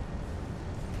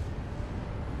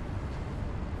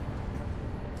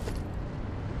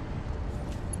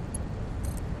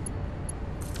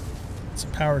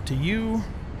 Some power to you.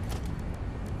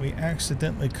 We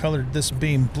accidentally colored this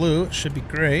beam blue. It should be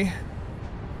gray.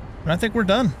 And I think we're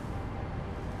done.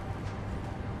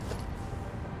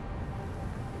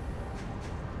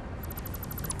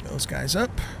 Bring those guys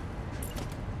up.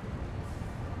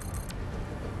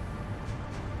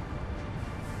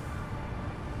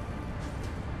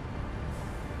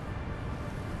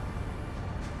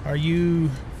 Are you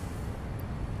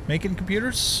making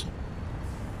computers?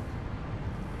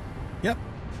 Yep.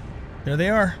 There they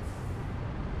are.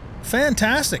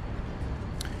 Fantastic.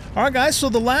 Alright guys, so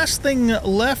the last thing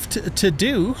left to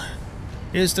do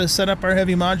is to set up our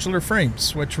heavy modular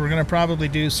frames, which we're going to probably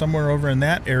do somewhere over in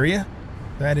that area.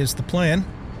 That is the plan.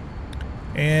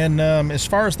 And as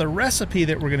far as the recipe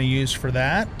that we're going to use for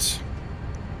that...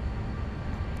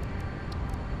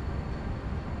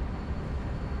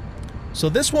 So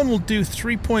this one will do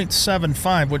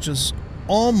 3.75, which is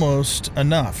almost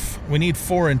enough. We need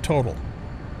 4 in total.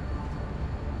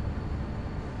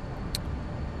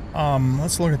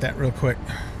 Let's look at that real quick.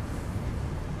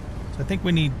 So I think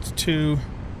we need 2.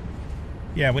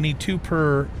 Yeah, we need 2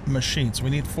 per machine, so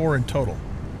we need 4 in total.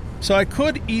 So I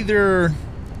could either...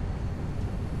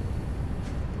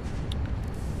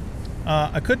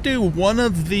 I could do one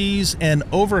of these and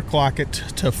overclock it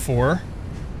to 4.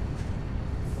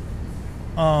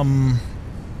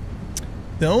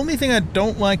 The only thing I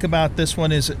don't like about this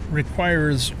one is it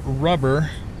requires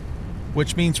rubber,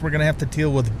 which means we're going to have to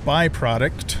deal with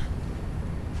byproduct.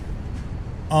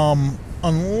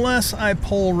 Unless I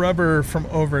pull rubber from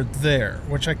over there,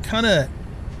 which I kind of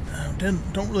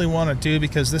don't really want to do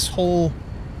because this whole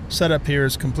setup here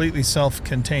is completely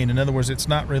self-contained. In other words, it's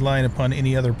not relying upon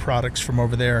any other products from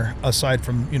over there aside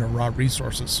from, you know, raw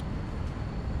resources.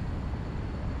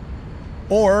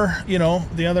 Or, you know,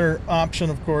 the other option,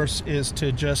 of course, is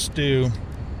to just do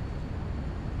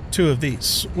 2 of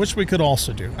these, which we could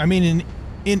also do. I mean,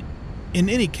 in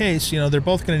any case, you know, they're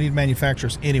both going to need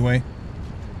manufacturers anyway.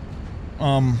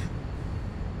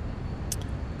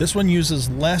 This one uses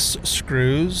less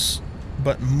screws,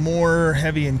 but more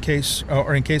heavy encased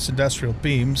industrial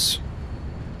beams,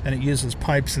 and it uses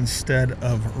pipes instead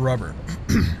of rubber.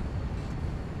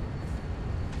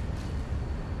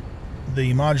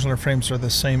 The modular frames are the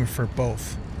same for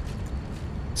both.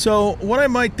 So what I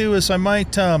might do is I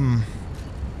might, I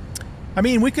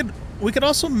mean, we could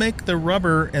also make the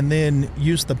rubber and then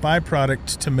use the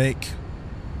byproduct to make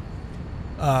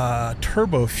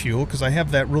turbo fuel, because I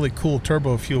have that really cool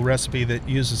turbo fuel recipe that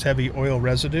uses heavy oil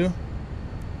residue.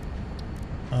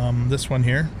 This one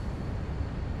here.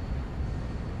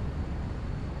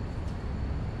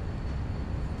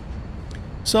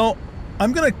 So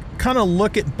I'm going to kind of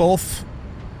look at both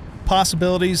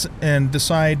possibilities and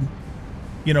decide,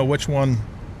 you know, which one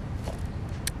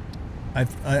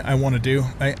I want to do.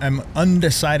 I'm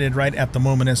undecided right at the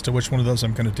moment as to which one of those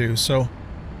I'm going to do. So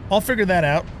I'll figure that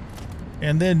out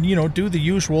and then, you know, do the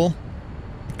usual.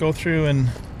 Go through and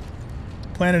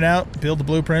plan it out, build the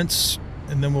blueprints,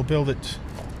 and then we'll build it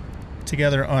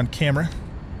together on camera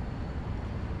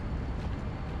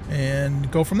and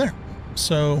go from there.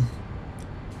 So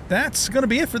that's going to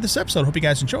be it for this episode. Hope you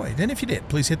guys enjoyed. And if you did,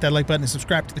 please hit that like button and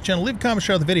subscribe to the channel. Leave a comment,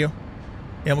 share the video.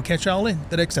 And we'll catch y'all in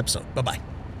the next episode. Bye-bye.